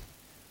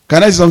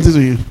 Can I say something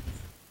to you?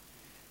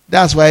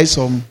 That's why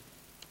some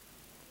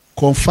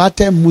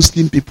converted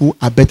Muslim people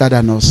are better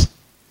than us.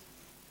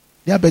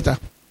 They are better.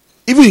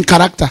 Even in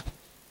character.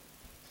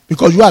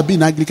 Because you have been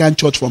in Anglican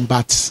church from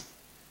birth.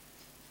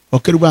 Or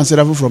Kerubu and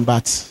Seraphim from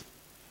birth.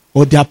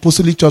 Or the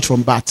Apostolic church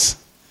from birth.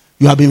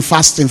 You have been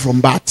fasting from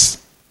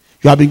birth.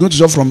 You have been going to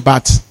church from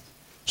birth.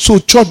 So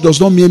church does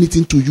not mean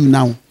anything to you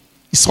now.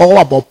 It's all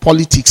about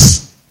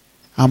politics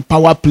and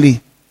power play.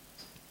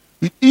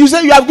 You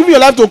say you have given your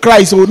life to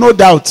Christ, so no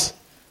doubt.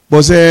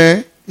 But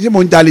say, He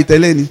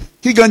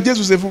can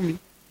Jesus say for me.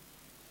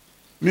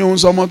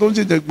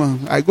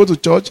 I go to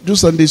church, do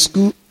Sunday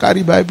school,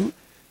 carry Bible.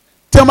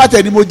 Tell me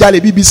tell me jale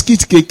bi biscuit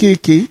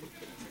KKK.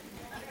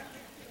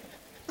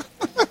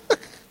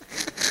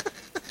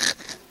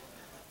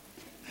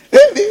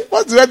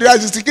 What's the way I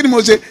just thinking mo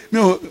say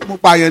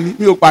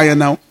me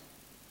now.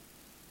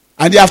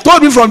 And they have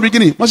told me from the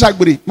beginning,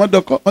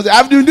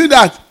 I've been doing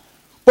that.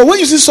 But when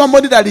you see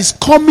somebody that is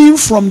coming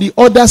from the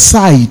other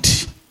side,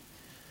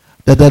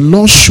 that the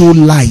Lord show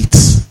light,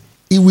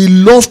 he will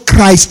love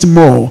Christ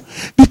more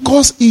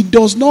because he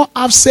does not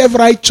have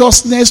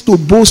self-righteousness to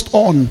boast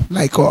on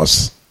like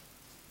us.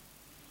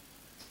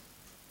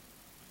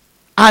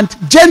 And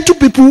gentle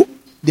people,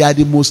 they are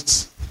the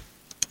most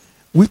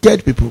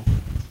wicked people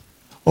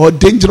or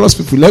dangerous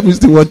people. Let me use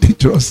the word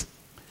dangerous.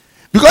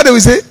 Because they will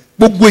say,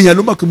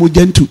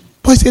 gentle.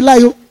 But it's a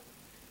lie.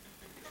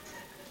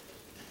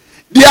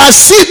 They are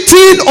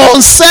sitting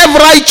on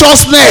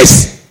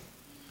self-righteousness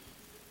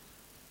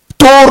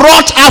to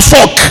rot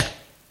havoc.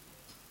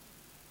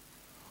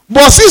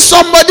 But see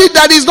somebody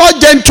that is not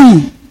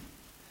gentle,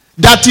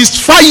 that is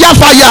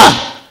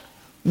fire.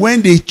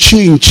 When they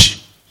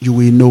change, you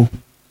will know.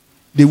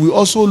 They will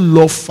also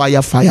love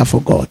fire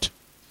for God.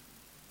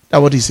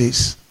 That's what he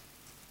says.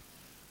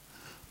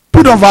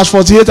 Put on verse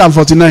 48 and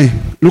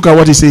 49. Look at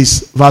what he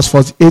says. Verse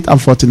 48 and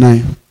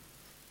 49.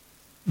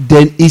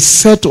 Then he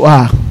said to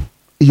her,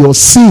 your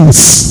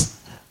sins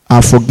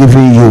are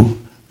forgiven you.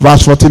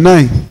 Verse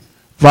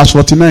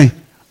 49.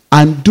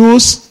 And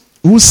those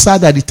who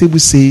sat at the table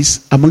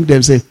says, among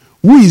them say,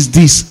 who is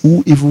this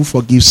who even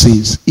forgives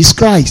sins? It's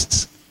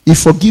Christ. He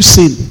forgives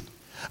sin.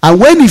 And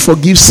when he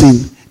forgives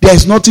sin, there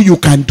is nothing you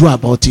can do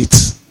about it.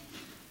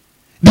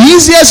 The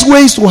easiest way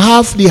is to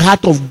have the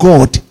heart of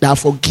God that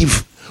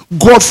forgive.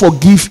 God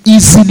forgive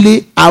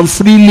easily and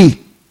freely.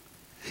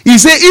 He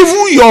said,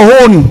 even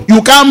your own,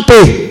 you can't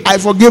pay. I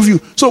forgive you.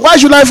 So why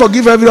should I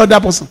forgive every other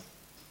person?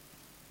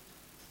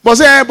 But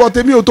say, but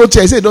tell me,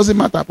 I say it doesn't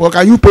matter. But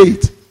can you pay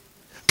it?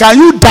 Can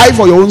you die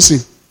for your own sin?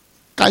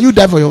 Can you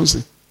die for your own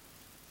sin?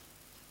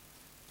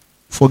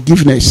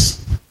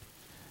 Forgiveness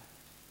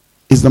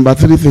is number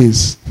 3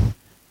 things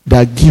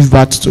that give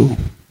birth to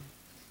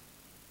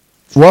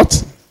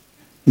what?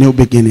 New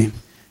beginning.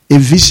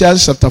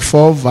 Ephesians chapter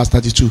 4 verse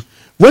 32.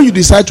 When you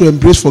decide to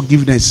embrace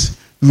forgiveness,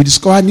 you will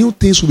discover new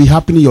things will be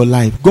happening in your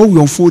life. God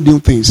will unfold new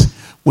things.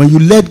 When you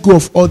let go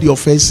of all the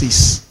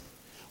offenses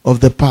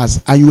of the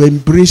past and you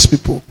embrace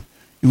people,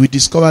 you will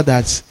discover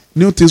that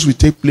new things will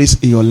take place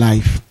in your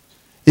life.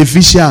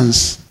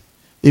 Ephesians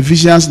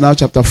now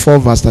chapter 4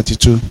 verse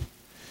 32.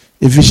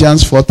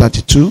 Ephesians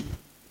 4:32.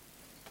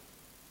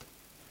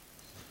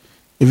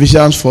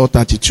 Ephesians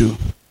 4:32.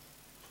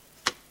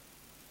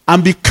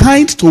 And be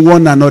kind to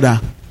one another,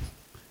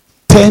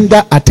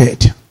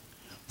 tender-hearted,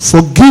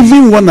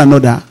 forgiving one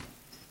another,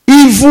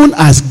 even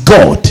as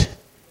God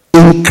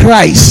in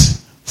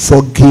Christ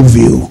forgive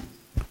you.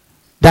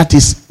 That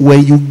is,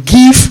 when you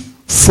give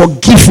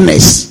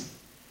forgiveness,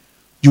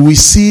 you will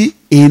see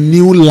a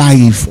new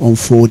life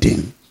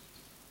unfolding.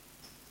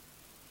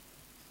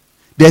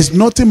 There's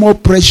nothing more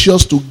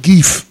precious to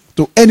give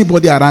to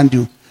anybody around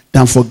you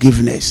than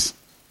forgiveness.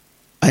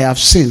 I have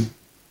sinned.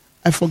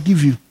 I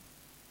forgive you.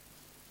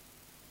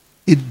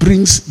 It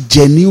brings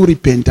genuine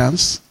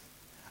repentance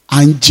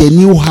and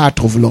genuine heart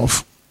of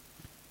love.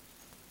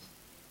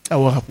 That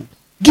will happen.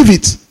 Give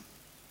it.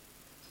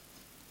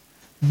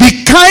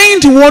 Be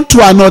kind one to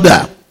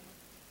another,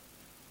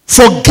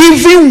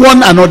 Forgiving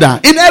one another.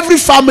 In every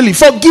family,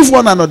 forgive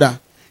one another.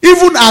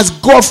 Even as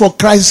God for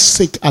Christ's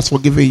sake has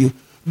forgiven you.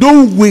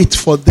 Don't wait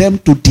for them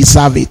to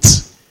deserve it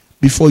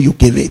before you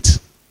give it.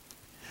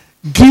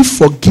 Give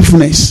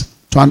forgiveness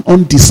to an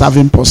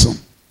undeserving person.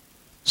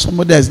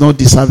 Somebody that is not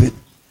deserving.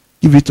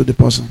 Give it to the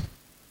person.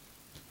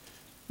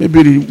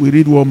 Maybe we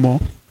read one more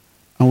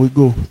and we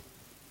go.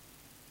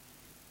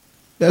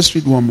 Let's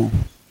read one more.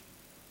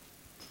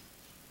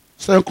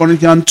 2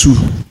 Corinthians 2,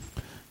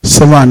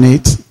 7 and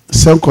 8.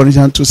 2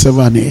 Corinthians 2, 7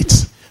 and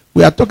 8.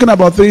 We are talking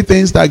about three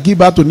things that give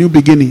birth to new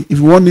beginning. If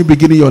you want new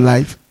beginning in your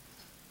life.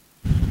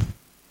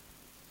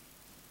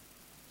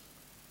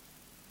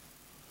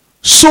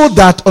 So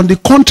that on the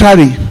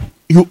contrary,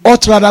 you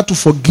ought rather to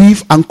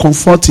forgive and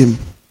comfort him,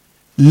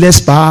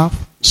 lest perhaps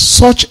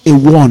such a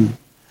one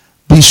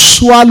be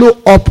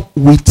swallowed up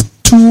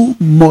with too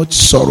much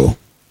sorrow.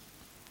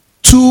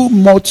 Too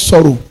much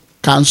sorrow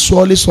can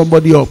swallow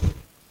somebody up.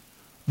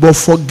 But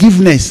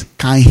forgiveness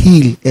can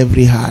heal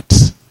every heart.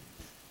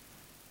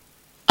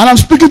 And I'm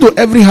speaking to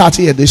every heart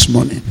here this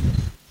morning.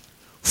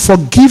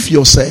 Forgive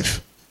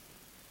yourself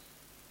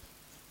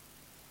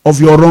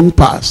of your wrong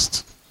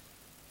past.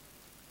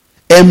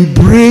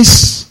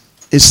 Embrace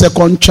a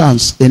second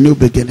chance, a new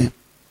beginning.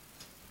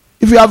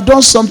 If you have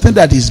done something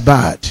that is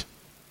bad,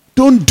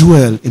 don't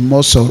dwell in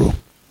more sorrow.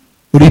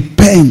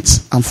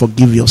 Repent and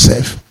forgive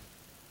yourself.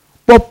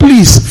 But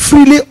please,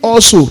 freely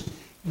also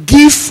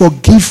give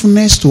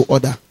forgiveness to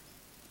others.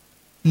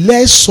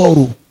 Let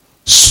sorrow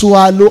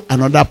swallow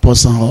another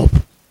person up.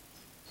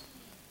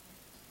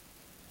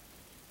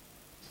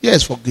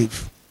 Yes,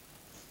 forgive.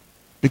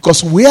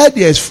 Because where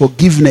there is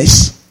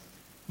forgiveness,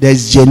 there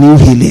is genuine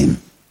healing.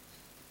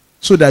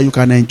 So that you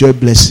can enjoy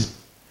blessing.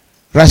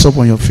 Rise up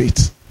on your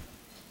feet.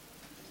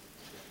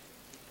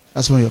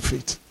 Rise on your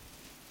feet.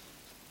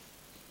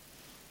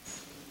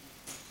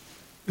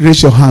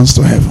 Raise your hands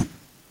to heaven.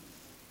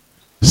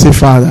 Say,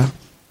 Father,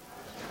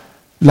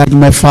 like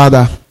my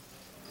father,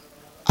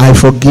 I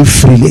forgive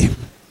freely.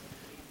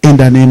 In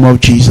the name of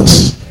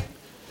Jesus.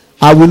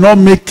 I will not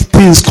make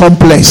things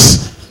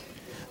complex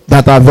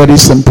that are very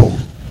simple.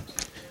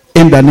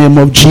 In the name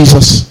of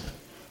Jesus.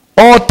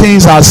 All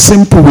things are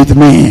simple with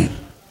me.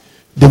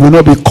 They will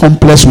not be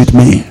complex with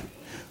me.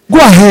 Go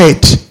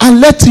ahead and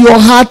let your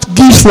heart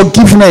give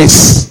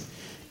forgiveness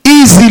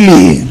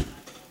easily.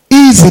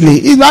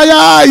 Easily.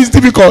 It's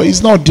difficult.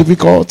 It's not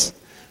difficult.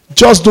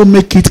 Just don't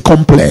make it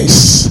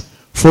complex.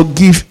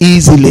 Forgive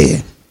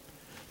easily.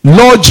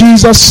 Lord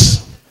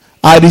Jesus,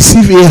 I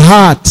receive a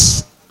heart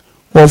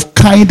of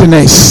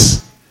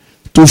kindness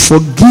to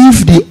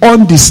forgive the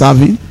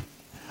undeserving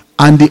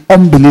and the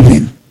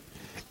unbelieving.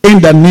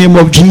 In the name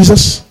of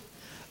Jesus,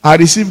 I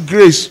receive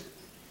grace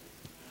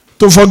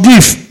to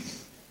forgive.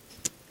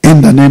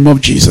 In the name of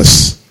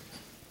Jesus.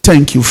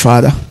 Thank you,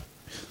 Father.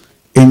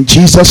 In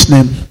Jesus'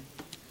 name,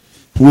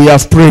 we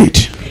have prayed.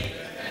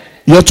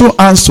 Your two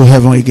hands to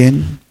heaven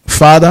again.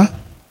 Father,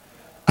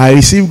 I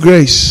receive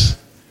grace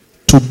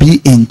to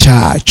be in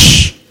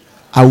charge.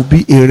 I will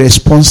be a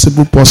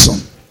responsible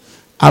person.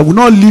 I will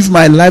not live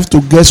my life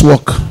to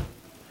guesswork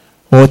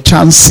or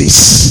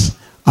chances.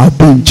 I'll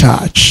be in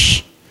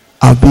charge.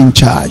 I'll be in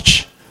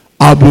charge.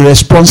 I'll be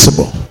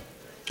responsible.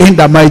 In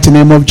the mighty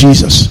name of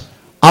Jesus.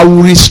 I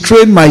will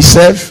restrain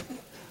myself.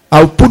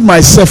 I will put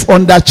myself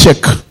under check.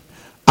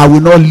 I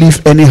will not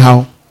live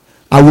anyhow.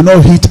 I will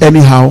not eat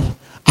anyhow.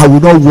 I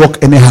will not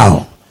walk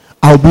anyhow.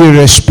 I will be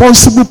a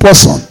responsible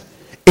person.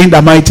 In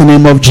the mighty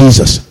name of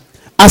Jesus.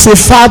 As a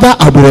father,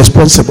 I'll be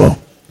responsible.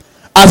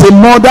 As a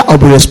mother, I'll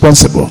be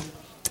responsible.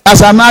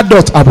 As an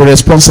adult, I'll be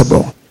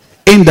responsible.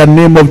 In the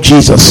name of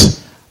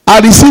Jesus. I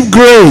receive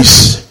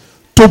grace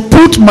to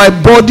put my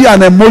body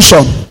and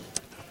emotion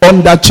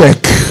under check.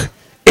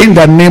 In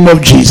the name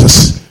of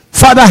Jesus.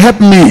 Father, help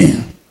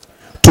me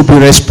to be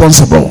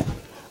responsible.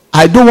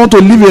 I don't want to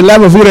live a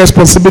life of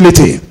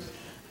irresponsibility.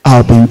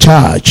 I'll be in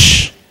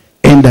charge.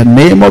 In the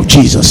name of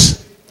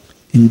Jesus.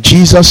 In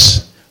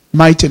Jesus'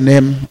 mighty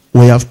name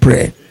we have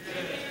prayed.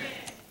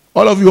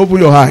 All of you open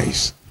your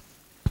eyes.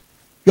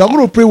 You are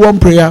going to pray one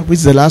prayer, which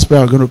is the last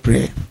prayer we're going to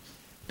pray.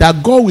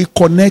 That God will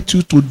connect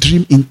you to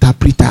dream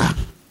interpreter.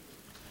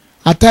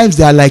 At times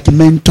they are like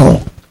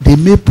mentor. They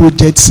make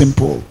projects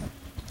simple.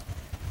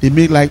 They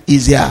make life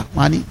easier.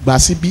 Money,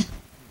 Basibi.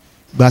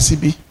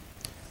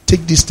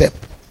 Take this step.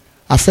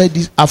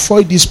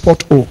 Avoid this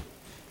pothole.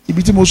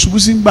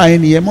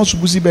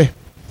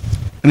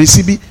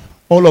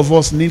 All of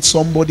us need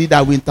somebody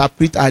that will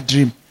interpret our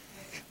dream.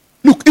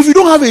 Look, if you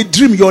don't have a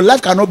dream, your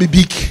life cannot be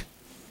big.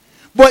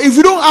 But if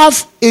you don't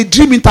have a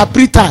dream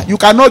interpreter, you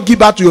cannot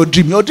give out to your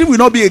dream. Your dream will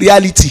not be a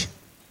reality.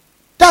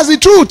 That's the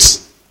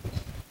truth.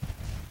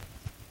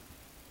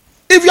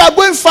 If you are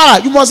going far,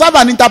 you must have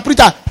an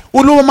interpreter.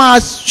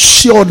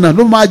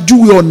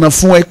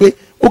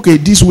 Okay,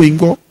 this way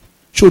go.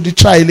 Show the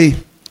trial.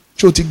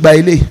 Show the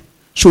baile.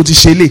 Show the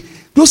shele.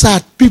 Those are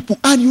people,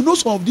 and you know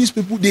some of these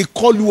people, they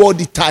call you all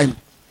the time,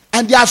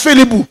 and they are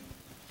available.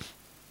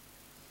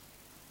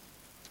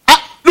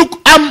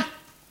 Look, I'm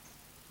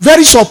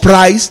very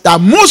surprised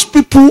that most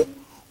people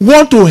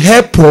want to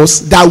help us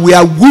that we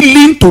are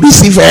willing to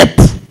receive help.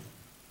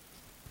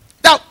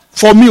 Now,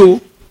 for me,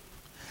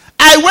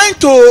 I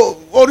went to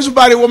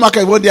Orisubari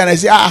market one day and I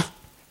said,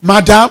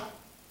 madam,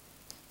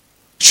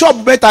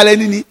 shop better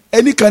any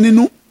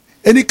caninu,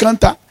 any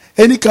kanta,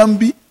 any can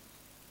be.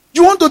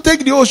 You want to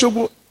take the whole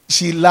shop?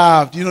 She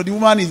laughed. You know, the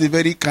woman is a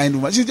very kind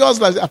woman. She's just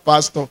like a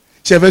pastor.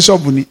 She have a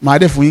shop buni.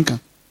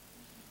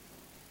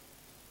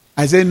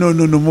 I said, no,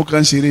 more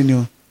can she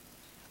renew.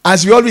 And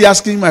she always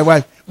asking my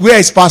wife, where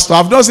is pastor?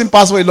 I've not seen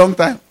pastor a long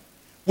time.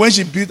 When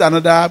she built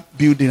another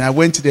building, I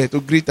went there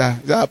to greet her.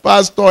 She said,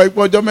 pastor,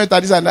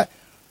 this and that.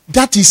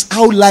 That is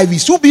how life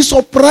is. You'll be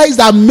surprised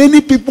that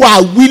many people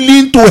are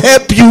willing to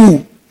help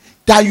you,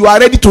 that you are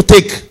ready to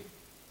take.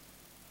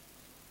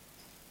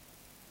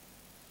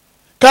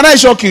 Can I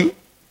shock you?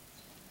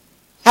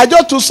 I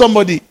just told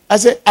somebody, I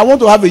said, I want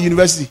to have a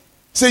university. He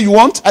said, you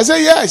want? I said,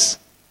 yes.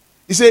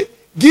 He said,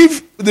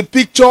 give the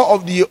picture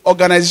of the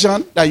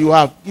organization that you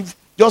have.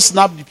 Just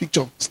snap the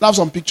picture. Snap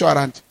some picture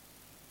around.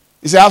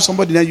 He said, have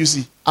somebody there you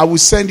see. I will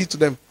send it to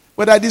them.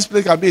 Whether this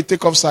place can be a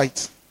takeoff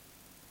site.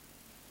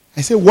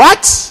 I said,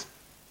 what?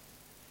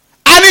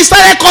 And he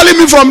started calling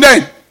me from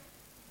then.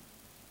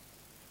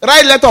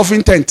 Write letter of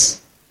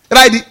intent.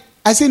 Write it.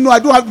 I said, no, I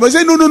don't have it. He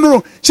said, no.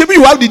 Maybe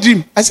you have the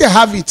dream. I said,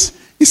 have it.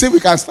 He said, we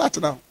can start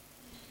now.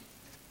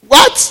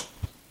 What?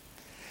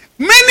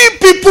 Many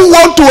people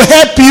want to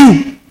help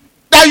you,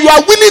 that you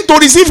are willing to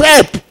receive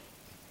help.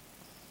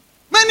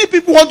 Many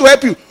people want to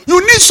help you.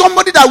 You need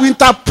somebody that will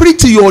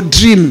interpret your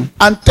dream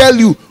and tell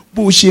you,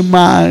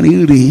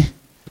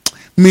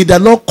 may the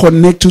Lord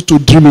connect you to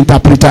dream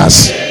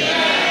interpreters.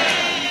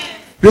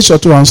 Raise your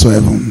two hands to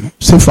heaven.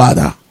 Say,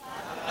 Father,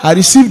 I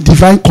receive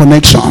divine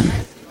connection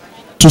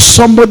to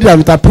somebody that will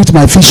interpret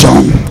my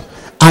vision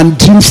and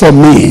dream for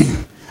me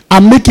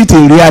and make it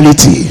a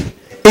reality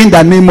in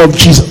the name of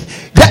Jesus.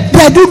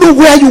 I don't know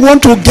where you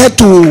want to get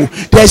to.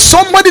 There's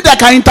somebody that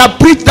can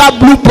interpret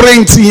that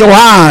blueprint in your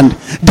hand,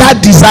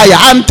 that desire,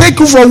 and take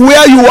you from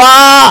where you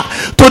are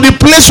to the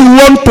place you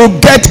want to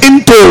get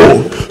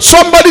into.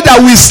 Somebody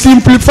that will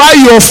simplify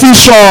your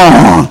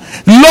vision.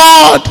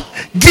 Lord,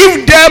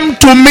 give them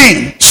to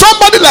me.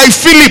 Somebody like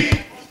Philip,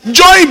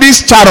 join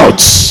these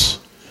chariots.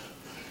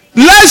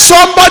 Let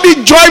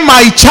somebody join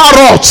my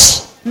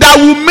chariots that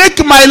will make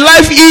my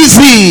life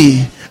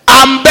easy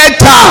and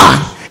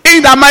better.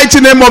 In the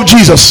mighty name of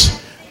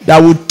Jesus, that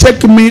will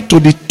take me to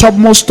the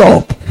topmost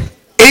top.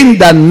 In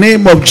the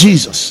name of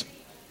Jesus.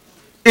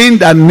 In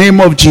the name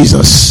of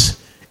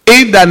Jesus.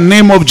 In the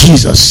name of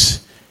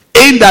Jesus.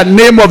 In the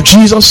name of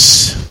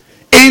Jesus.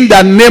 In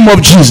the name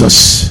of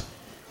Jesus.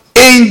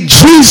 In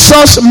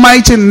Jesus'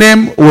 mighty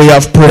name we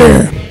have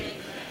prayer.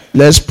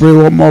 Let's pray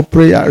one more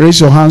prayer. Raise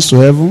your hands to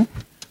heaven.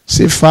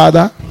 Say,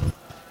 Father,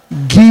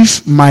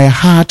 give my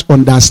heart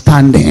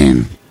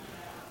understanding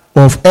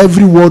of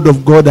every word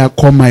of God that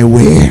come my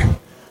way.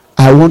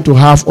 I want to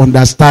have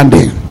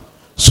understanding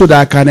so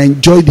that I can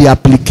enjoy the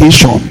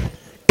application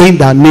in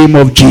the name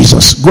of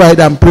Jesus. Go ahead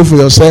and pray for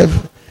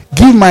yourself.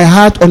 Give my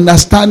heart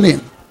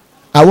understanding.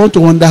 I want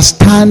to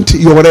understand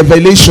your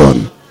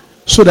revelation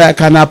so that I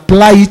can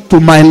apply it to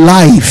my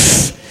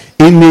life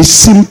in a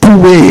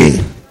simple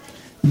way.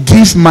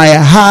 Give my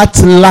heart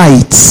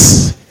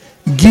light.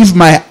 Give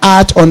my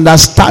heart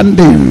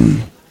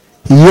understanding.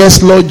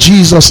 Yes, Lord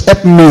Jesus,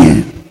 help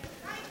me.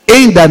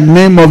 In the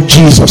name of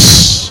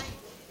Jesus.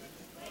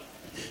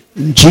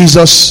 In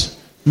Jesus'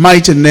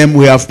 mighty name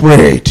we have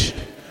prayed.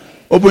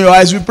 Open your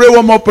eyes. We pray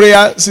one more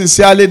prayer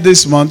sincerely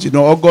this month. You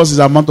know, August is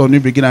a month of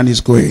new beginning and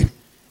it's going.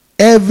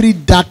 Every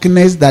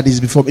darkness that is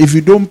before, if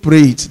you don't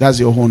pray it, that's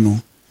your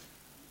honor.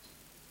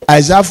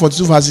 Isaiah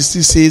 42 verse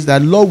 16 says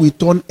that Lord will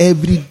turn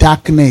every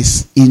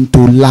darkness into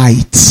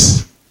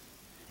light.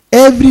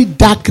 Every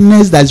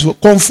darkness that is,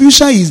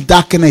 confusion is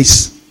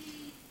darkness.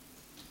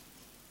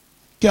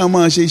 Come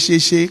on,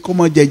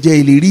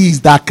 is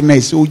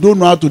darkness. So we don't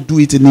know how to do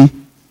it.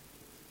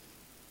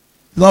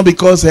 Not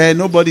because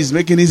nobody is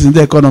making this in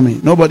the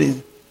economy.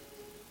 Nobody.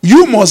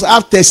 You must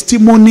have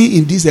testimony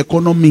in this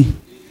economy.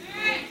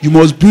 You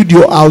must build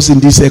your house in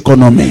this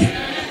economy.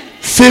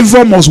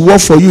 Favor must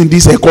work for you in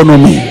this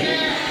economy.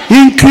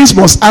 Increase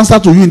must answer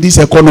to you in this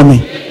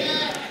economy.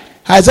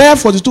 Isaiah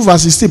 42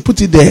 verse 16, put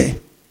it there.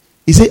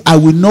 He said, I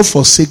will not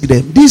forsake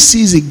them. This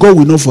season, God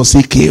will not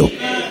forsake you.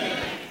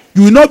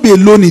 You will not be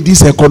alone in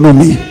this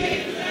economy.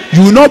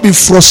 You will not be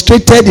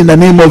frustrated in the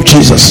name of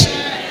Jesus.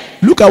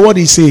 Look at what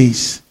he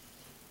says.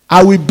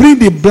 I will bring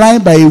the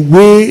blind by a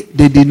way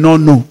they did not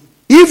know.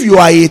 If you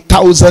are a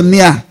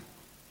thousandaire,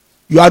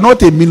 you are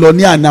not a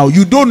millionaire now.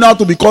 You don't know how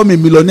to become a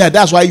millionaire.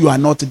 That's why you are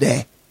not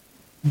there.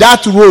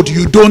 That road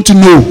you don't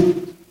know.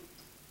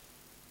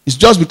 It's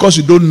just because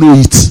you don't know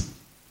it.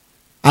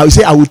 I will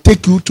say I will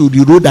take you to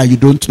the road that you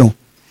don't know.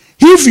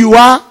 If you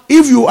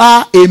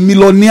are a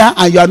millionaire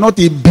and you are not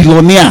a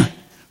billionaire,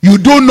 you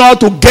don't know how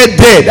to get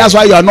there. That's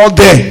why you are not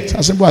there. It's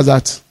as simple as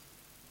that.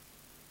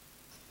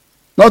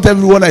 Not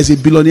everyone that is a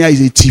billionaire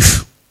is a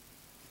thief.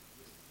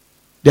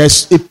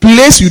 There's a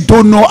place you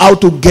don't know how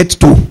to get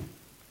to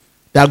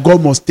that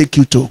God must take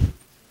you to.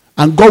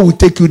 And God will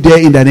take you there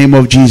in the name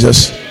of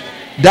Jesus.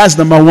 That's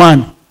number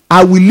one.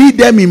 I will lead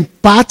them in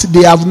path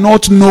they have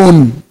not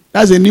known.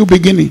 That's a new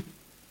beginning.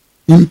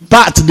 In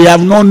path they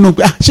have not known.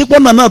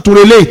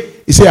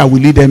 He said, I will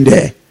lead them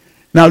there.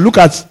 Now look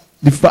at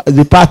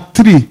the part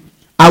 3.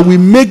 I will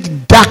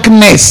make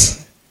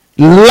darkness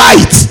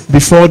light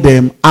before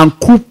them and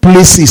cool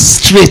places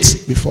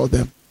straight before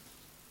them.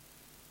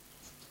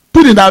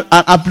 Put in an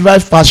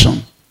amplified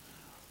fashion.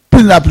 Put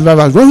in an amplified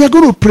fashion. When we are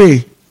going to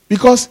pray,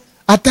 because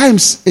at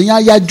times, you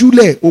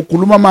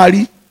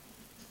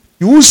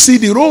will see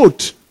the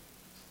road.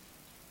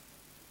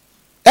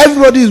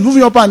 Everybody is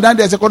moving up and down.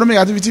 There's economic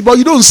activity, but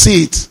you don't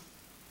see it.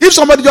 If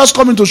somebody just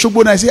come into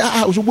Oshogbo and say,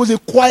 Oshogbo is a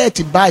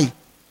quiet buy.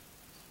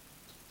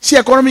 See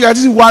economic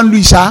activity one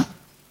Luisa.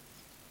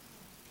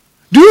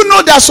 Do you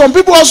know that some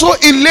people also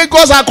in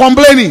Lagos are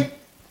complaining?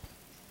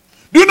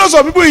 Do you know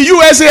some people in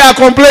USA are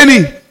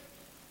complaining?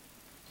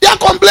 They are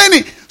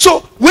complaining. So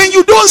when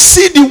you don't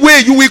see the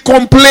way, you will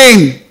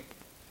complain.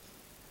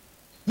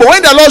 But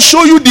when the Lord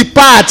show you the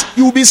path,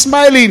 you will be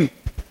smiling.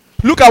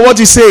 Look at what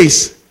he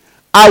says.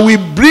 I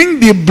will bring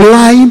the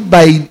blind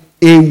by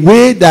a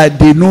way that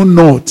they know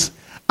not.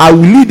 I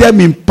will lead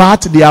them in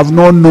path they have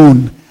not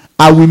known.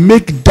 I will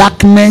make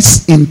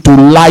darkness into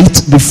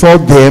light before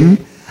them,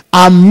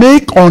 and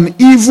make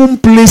uneven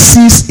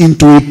places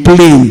into a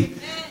plain.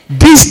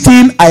 This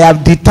thing I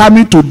have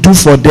determined to do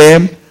for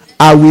them.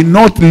 I will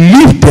not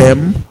leave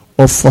them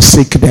or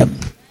forsake them.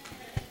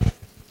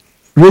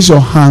 Raise your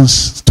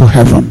hands to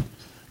heaven.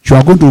 You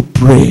are going to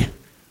pray.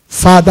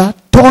 Father,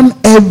 turn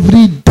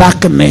every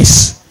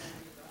darkness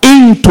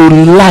into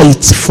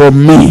light for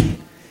me.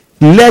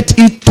 Let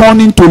it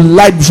turn into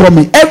light for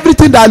me.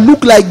 Everything that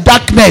look like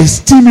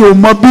darkness,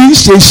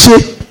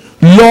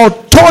 Lord,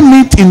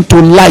 turn it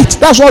into light.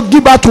 That's what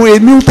give birth to a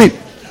new thing.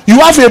 You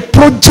have a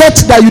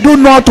project that you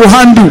don't know how to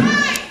handle.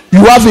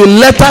 You have a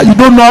letter you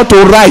don't know how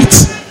to write.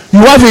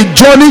 You have a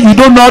journey you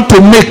don't know how to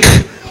make.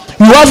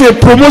 You have a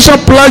promotion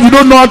plan you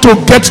don't know how to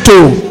get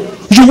to.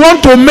 You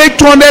want to make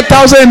 200,000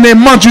 in a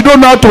month, you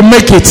don't know how to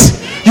make it.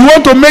 You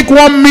want to make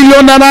 1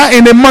 million naira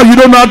in a month, you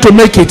don't know how to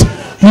make it.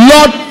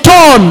 Lord,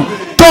 turn,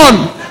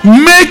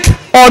 make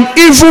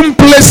uneven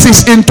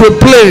places into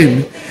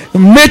plain.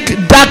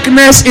 Make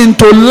darkness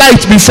into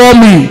light before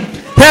me.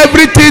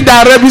 Everything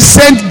that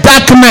represents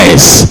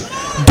darkness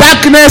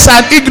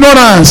and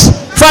ignorance,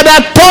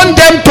 Father, turn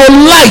them to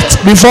light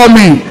before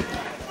me.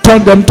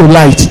 Turn them to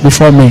light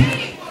before me.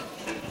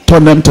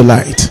 Turn them to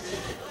light.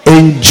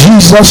 In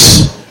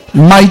Jesus'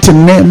 mighty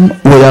name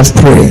we have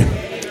prayed.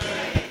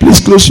 Please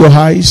close your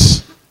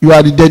eyes. You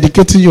are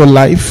dedicating your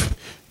life.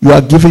 You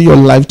are giving your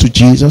life to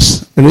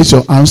Jesus. Raise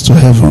your hands to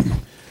heaven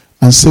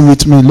and say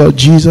with me, Lord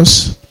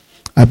Jesus,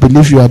 I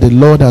believe you are the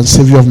Lord and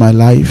Savior of my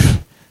life.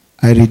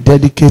 I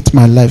rededicate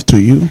my life to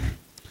you,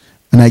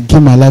 and I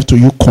give my life to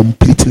you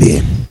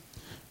completely.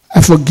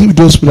 I forgive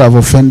those who have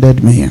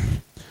offended me,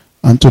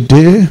 and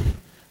today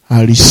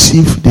I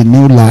receive the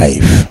new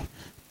life,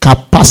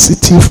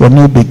 capacity for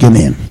new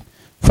beginning.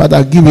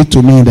 Father, give it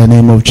to me in the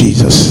name of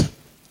Jesus.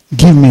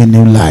 Give me a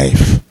new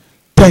life.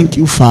 Thank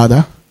you,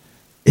 Father.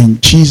 In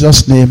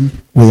Jesus' name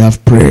we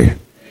have prayed.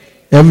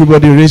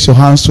 Everybody raise your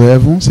hands to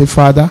heaven. Say,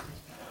 Father,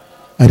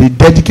 I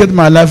rededicate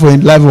my life for a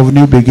life of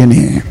new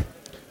beginning.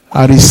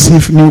 I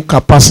receive new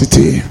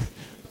capacity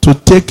to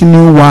take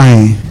new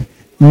wine,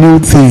 new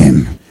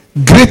thing,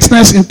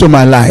 greatness into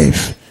my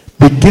life,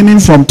 beginning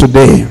from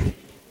today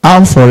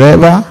and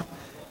forever.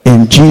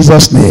 In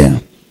Jesus' name.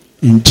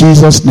 In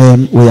Jesus'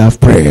 name we have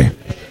prayed.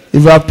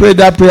 If you have prayed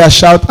that prayer,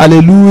 shout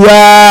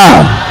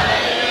hallelujah.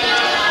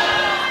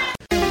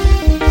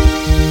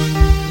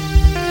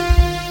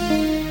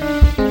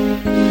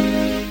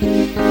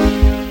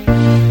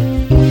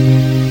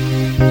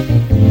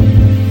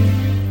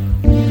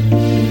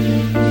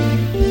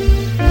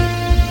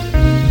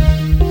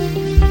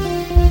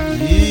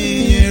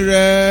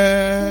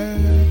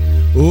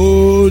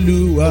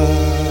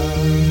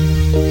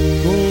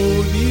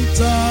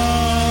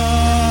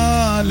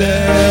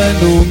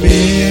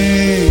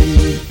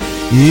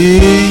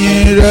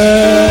 Ìyìn